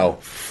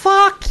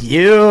 fuck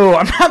you.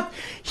 I'm not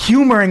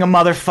humoring a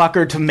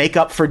motherfucker to make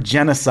up for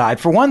genocide.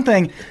 For one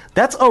thing,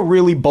 that's a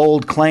really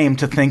bold claim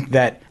to think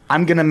that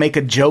I'm going to make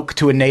a joke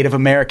to a Native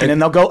American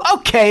and they'll go,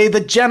 okay,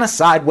 the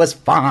genocide was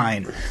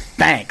fine.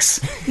 Thanks.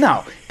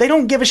 No, they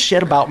don't give a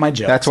shit about my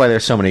jokes. That's why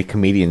there's so many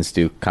comedians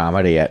do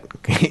comedy at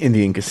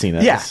Indian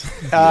casinos.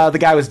 Yeah. The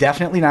guy was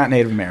definitely not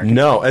Native American.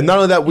 No, and not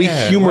only that, we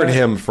humored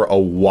him for a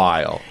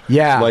while.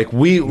 Yeah. Like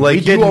we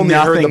did you only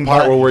heard the nothing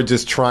part but- where we're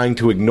just trying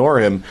to ignore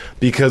him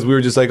because we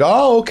were just like,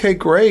 oh, okay,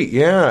 great,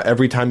 yeah.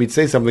 Every time he'd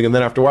say something, and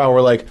then after a while,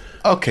 we're like,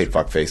 okay,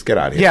 fuckface, get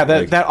out of here. Yeah,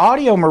 Like, that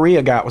audio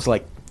Maria got was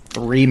like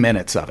 3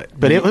 minutes of it,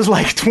 but it was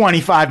like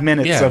 25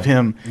 minutes Yeah. of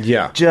him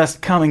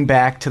just coming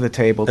back to the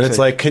table. and it's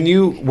like,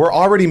 we're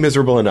already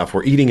miserable enough.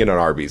 We're eating it at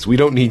Arby's. We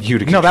don't need you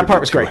to. No, that part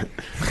was contribute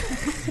great.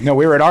 to it. No,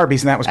 we were at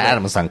Arby's, and that was great.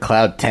 Adam was on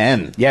cloud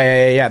 10.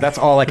 Yeah. That's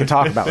all I could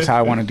talk about was how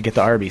I wanted to get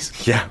to Arby's.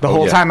 Yeah. The Oh,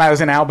 whole yeah. time I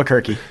was in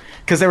Albuquerque.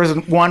 Because there was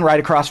one right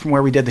across from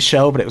where we did the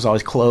show, but it was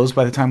always closed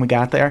by the time we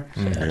got there.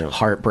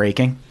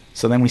 Heartbreaking.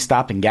 So then we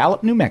stopped in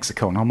Gallup, New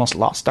Mexico, and almost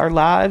lost our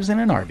lives in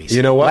an Arby's.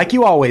 You know what? Like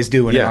you always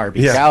do in an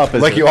Arby's. Yeah. Gallup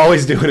is like a- you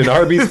always do it in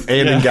Arby's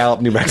and in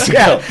Gallup, New Mexico.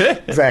 Yeah,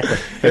 exactly.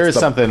 There is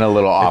something a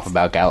little off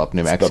about Gallup,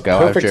 New Mexico. I've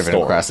perfect driven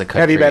storm. across the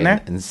country Have you been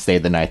there? and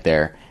stayed the night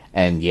there.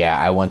 And yeah,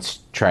 I once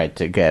tried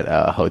to get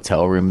a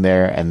hotel room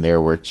there, and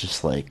there were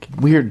just like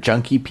weird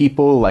junkie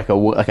people, like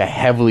a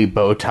heavily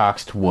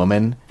Botoxed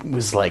woman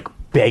was like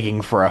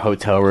begging for a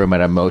hotel room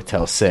at a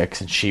Motel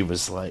 6, and she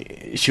was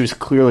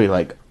clearly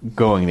like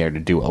going there to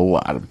do a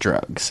lot of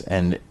drugs,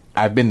 and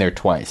I've been there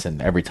twice,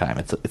 and every time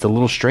it's a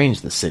little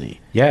strange. The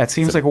city. Yeah, it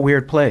seems like a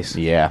weird place.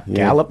 Yeah.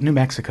 Gallup, New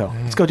Mexico.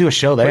 Let's go do a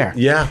show there.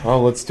 Yeah.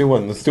 Oh, let's do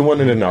one. Let's do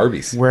one in an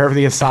Arby's. Wherever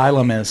the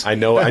asylum is. I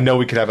know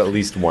we could have at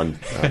least one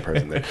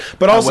person there.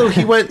 But also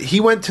he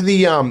went to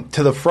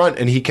the front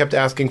and he kept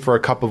asking for a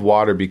cup of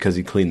water because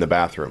he cleaned the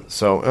bathroom.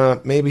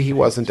 So maybe he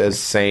wasn't as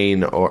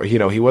sane, or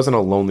he wasn't a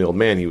lonely old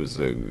man. He was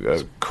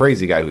a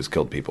crazy guy who's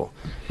killed people.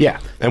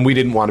 Yeah. And we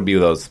didn't want to be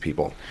those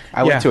people.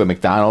 I went to a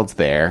McDonald's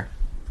there.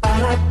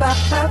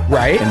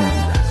 Right?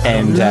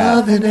 And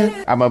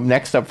I'm up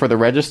next up for the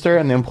register,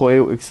 and the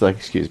employee is like,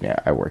 "Excuse me,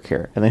 I work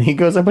here." And then he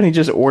goes up and he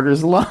just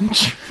orders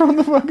lunch from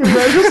the fucking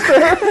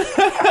register.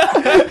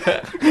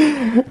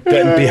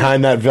 Getting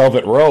behind that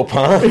velvet rope,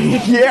 huh?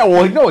 Yeah,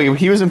 well, no,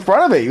 he was in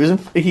front of it.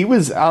 He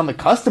was on the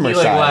customer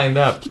side. lined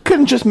up. He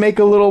couldn't just make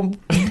a little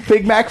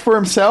Big Mac for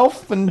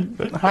himself and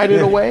hide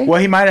it away.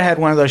 Well, he might have had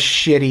one of those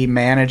shitty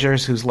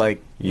managers who's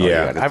like,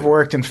 Yeah. I've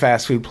worked in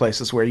fast food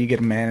places where you get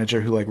a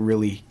manager who like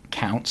really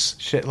counts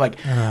shit. Like,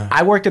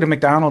 I worked at a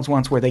McDonald's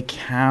once where they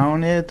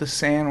counted the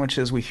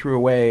sandwiches we threw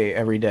away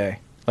every day.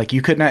 Like,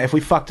 you could not, if we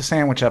fucked a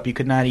sandwich up, you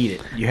could not eat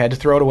it. You had to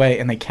throw it away,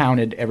 and they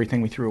counted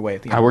everything we threw away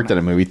at the end. I worked at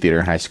a movie theater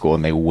in high school,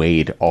 and they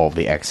weighed all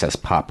the excess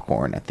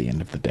popcorn at the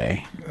end of the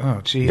day. Oh,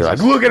 Jesus. They're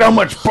like, "Look at how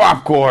much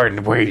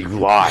popcorn you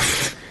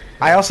lost."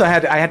 I also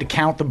had to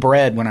count the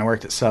bread when I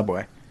worked at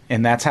Subway,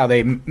 and that's how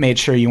they made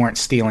sure you weren't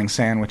stealing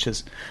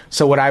sandwiches.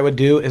 So what I would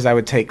do is I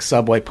would take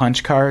Subway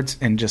punch cards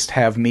and just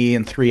have me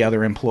and 3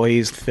 other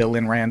employees fill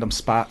in random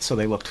spots so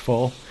they looked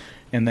full.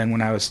 And then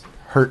when I was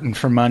hurting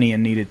for money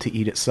and needed to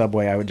eat at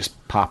Subway, I would just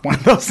pop one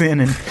of those in,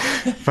 and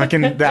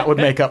fucking that would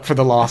make up for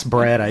the lost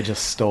bread I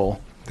just stole.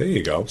 There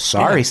you go.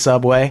 Sorry,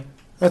 Subway.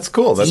 That's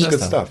cool. That's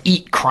good stuff.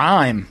 Eat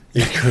crime.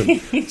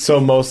 So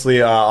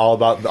mostly all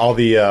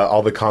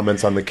the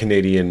comments on the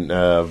Canadian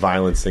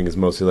violence thing is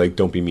mostly like,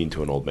 don't be mean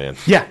to an old man.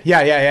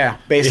 Yeah.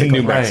 Basically, In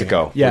New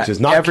Mexico, Yeah, which is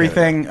not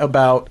everything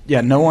about.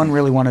 Yeah, no one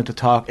really wanted to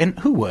talk, and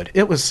who would?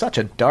 It was such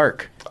a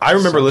dark. I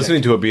remember subject.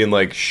 listening to it being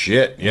like,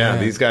 shit, yeah,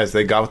 these guys,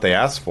 they got what they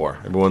asked for.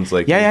 Everyone's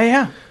like...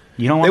 Yeah.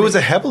 You don't want It was a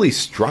heavily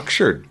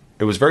structured...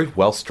 It was very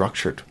well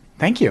structured.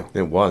 Thank you.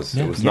 It was.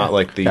 It was not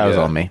like the... That was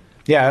all me.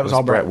 Yeah, it was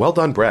all Brett. Well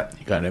done, Brett.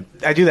 You got it.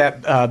 I do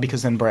that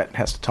because then Brett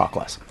has to talk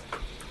less.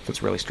 If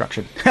it's really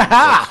structured.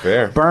 That's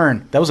fair.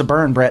 Burn. That was a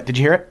burn, Brett. Did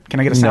you hear it? Can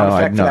I get a sound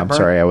effect for that I'm burn?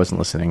 sorry. I wasn't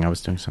listening. I was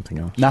doing something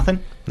else.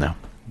 Nothing? No.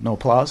 No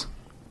applause?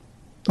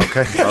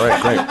 Okay, all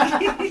right, great.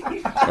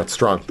 That's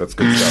strong. That's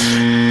good stuff.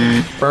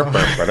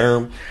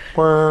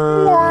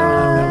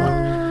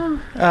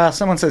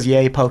 Someone says,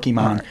 yay,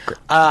 Pokemon.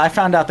 I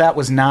found out that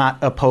was not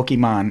a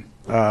Pokemon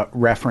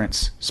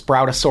reference.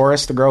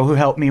 Sproutosaurus, the girl who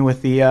helped me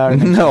with the...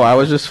 No, I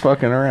was just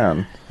fucking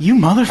around. You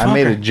motherfucker. I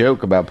made a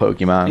joke about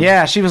Pokemon.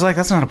 Yeah, she was like,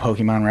 that's not a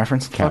Pokemon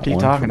reference. What the fuck are you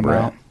one talking for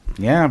about?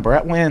 Yeah,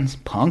 Brett wins.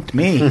 Punked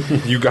me.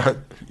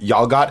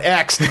 Y'all got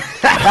X'd.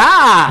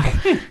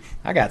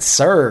 I got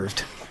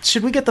served.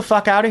 Should we get the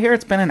fuck out of here?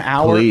 It's been an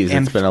hour. Please,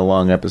 and it's been a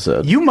long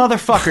episode. You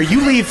motherfucker,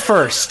 you leave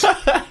first.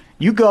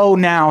 You go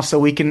now so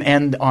we can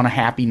end on a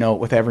happy note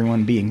with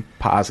everyone being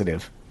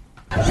positive.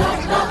 Just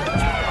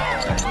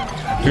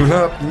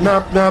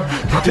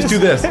do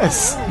this.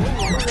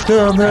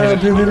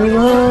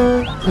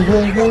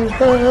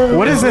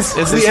 What is this?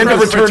 It's the end of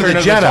Return of the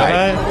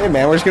Jedi. Hey,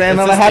 man, we're just going to end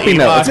on a happy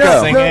note. Let's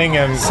go. Singing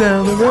and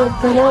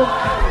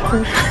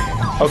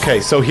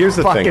Okay, so here's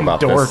the thing Fucking about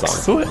dorks.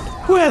 this song.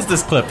 who has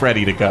this clip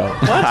ready to go?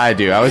 I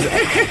do.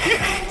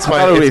 It's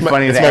thought it would be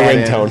funny it's to my add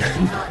in. ringtone.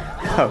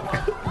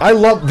 I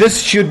love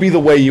this. Should be the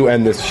way you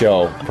end this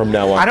show from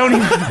now on. I don't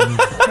even.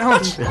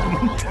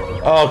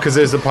 Oh, because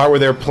there's the part where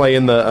they're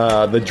playing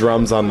the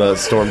drums on the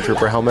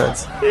stormtrooper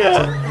helmets.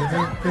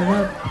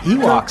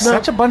 Ewoks,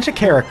 such a bunch of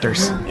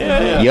characters.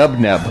 Yub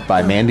Nub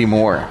by Mandy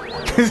Moore.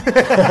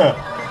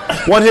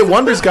 One hit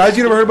wonders, guys.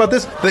 You never heard about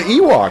this? The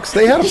Ewoks.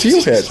 They had a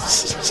few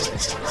hits.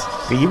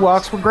 The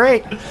Ewoks were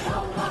great.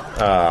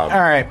 All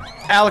right,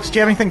 Alex, do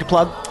you have anything to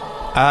plug?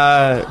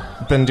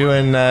 Been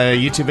doing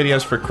YouTube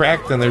videos for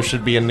Cracked, and there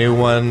should be a new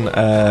one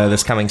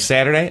this coming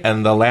Saturday.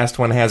 And the last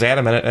one has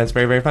Adam in it, and it's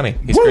very, very funny.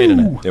 He's great in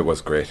it. It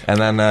was great. And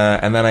then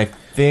I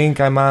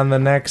think I'm on the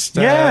next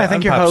I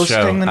think you're Unpop hosting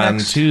show the on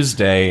next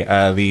Tuesday,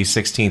 the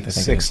 16th. I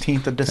think it is.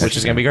 16th of December. Which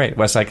is going to be great.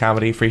 West Side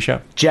Comedy free show.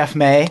 Jeff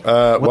May.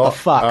 What the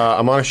fuck?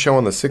 I'm on a show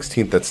on the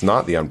 16th that's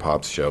not the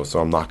Unpops show,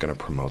 so I'm not going to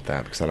promote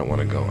that because I don't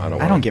want to go. I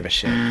don't give a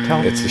shit.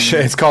 Tell me.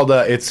 It's called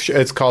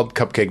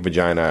Cupcake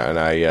Vagina, and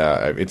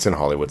it's in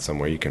Hollywood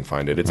somewhere. You can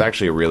find it. It's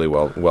actually a really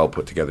well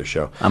put together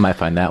show. I might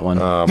find that one.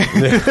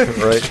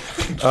 Right.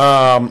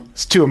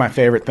 It's two of my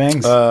favorite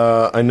things.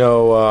 I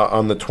know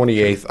on the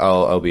 28th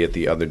I'll be at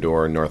the Other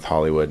Door in North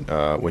Hollywood,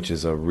 which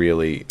is a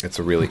really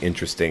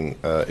interesting.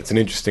 It's an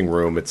interesting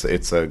room.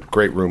 It's a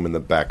great room in the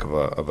back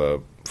of a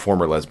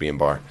former lesbian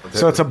bar.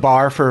 So it's a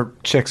bar for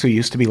chicks who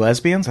used to be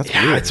lesbians? That's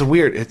weird. It's a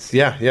weird. It's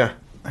yeah.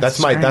 That's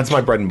my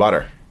bread and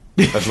butter.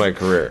 That's my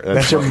career.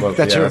 That's your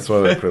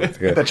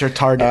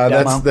target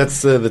demo.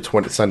 That's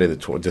the Sunday,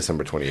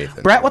 December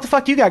 28th. Brett, what the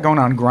fuck you got going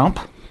on, Grump?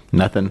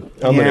 Nothing.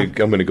 I'm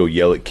gonna go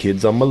yell at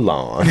kids on my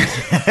lawn.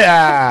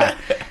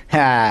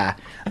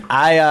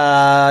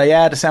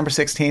 December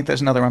 16th,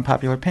 there's another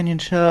Unpopular Opinion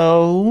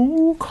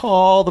show.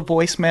 Call the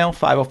voicemail,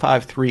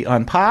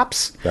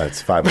 505-3-UNPOPS.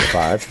 That's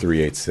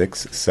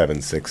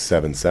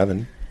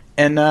 505-386-7677.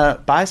 And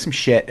buy some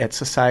shit at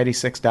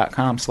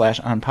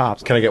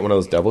society6.com/unpops. Can I get one of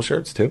those devil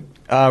shirts, too?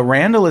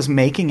 Randall is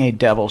making a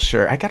devil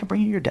shirt. I got to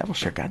bring you your devil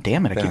shirt. God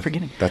damn it, I keep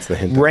forgetting. That's the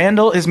hint.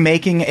 Randall is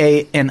making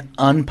an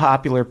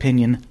Unpopular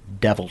Opinion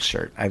devil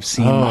shirt. I've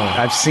seen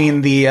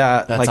the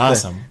That's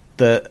awesome.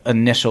 The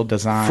initial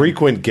design.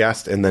 Frequent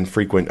guest and then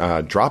frequent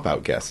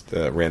dropout guest,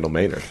 Randall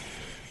Maynard.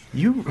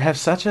 You have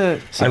such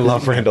a... I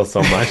love Randall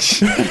so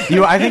much.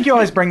 I think you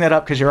always bring that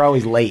up because you're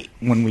always late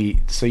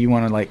so you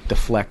want to like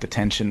deflect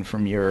attention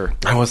from your...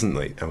 I wasn't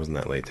late. I wasn't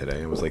that late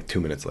today. I was like 2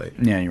 minutes late.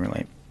 Yeah, you were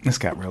late. This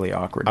got really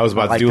awkward. I was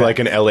about to do that. like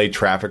an LA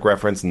traffic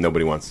reference and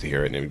nobody wants to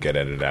hear it and it would get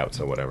edited out,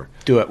 so whatever.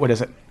 Do it. What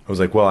is it? I was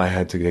like, well, I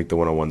had to take the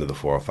 101 to the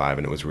 405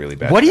 and it was really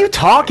bad. What are you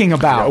talking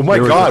about? Oh my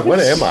God, what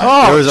am I?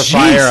 Oh, There was a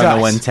fire on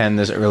the Jesus.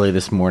 110 early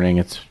this morning.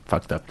 It's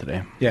fucked up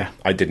today. Yeah.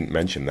 I didn't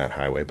mention that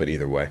highway, but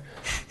either way.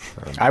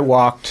 I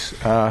walked...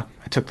 I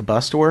took the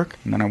bus to work,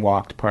 and then I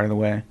walked part of the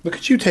way. Look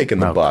at you taking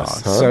the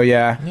bus, huh? So,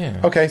 yeah.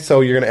 Okay,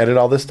 so you're going to edit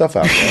all this stuff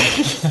out.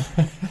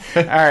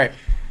 All right.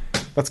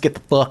 Let's get the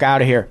fuck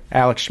out of here.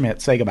 Alex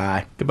Schmidt, say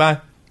goodbye. Goodbye.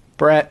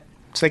 Brett,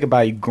 say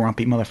goodbye, you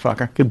grumpy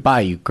motherfucker. Goodbye,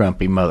 you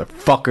grumpy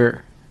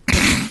motherfucker.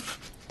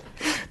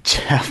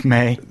 Jeff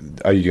May.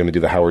 Are you going to do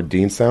the Howard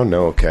Dean sound?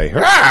 No? Okay.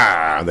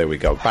 Ah, there we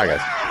go. Bye,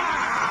 guys.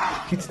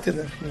 You just did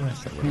that for me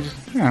last time.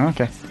 Oh,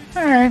 okay.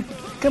 All right.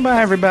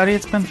 Goodbye, everybody.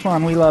 It's been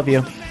fun. We love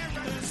you.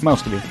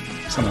 Most of you.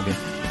 Some of you.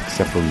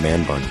 Except for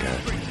Man Bun Guy.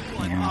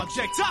 Yeah.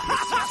 Object.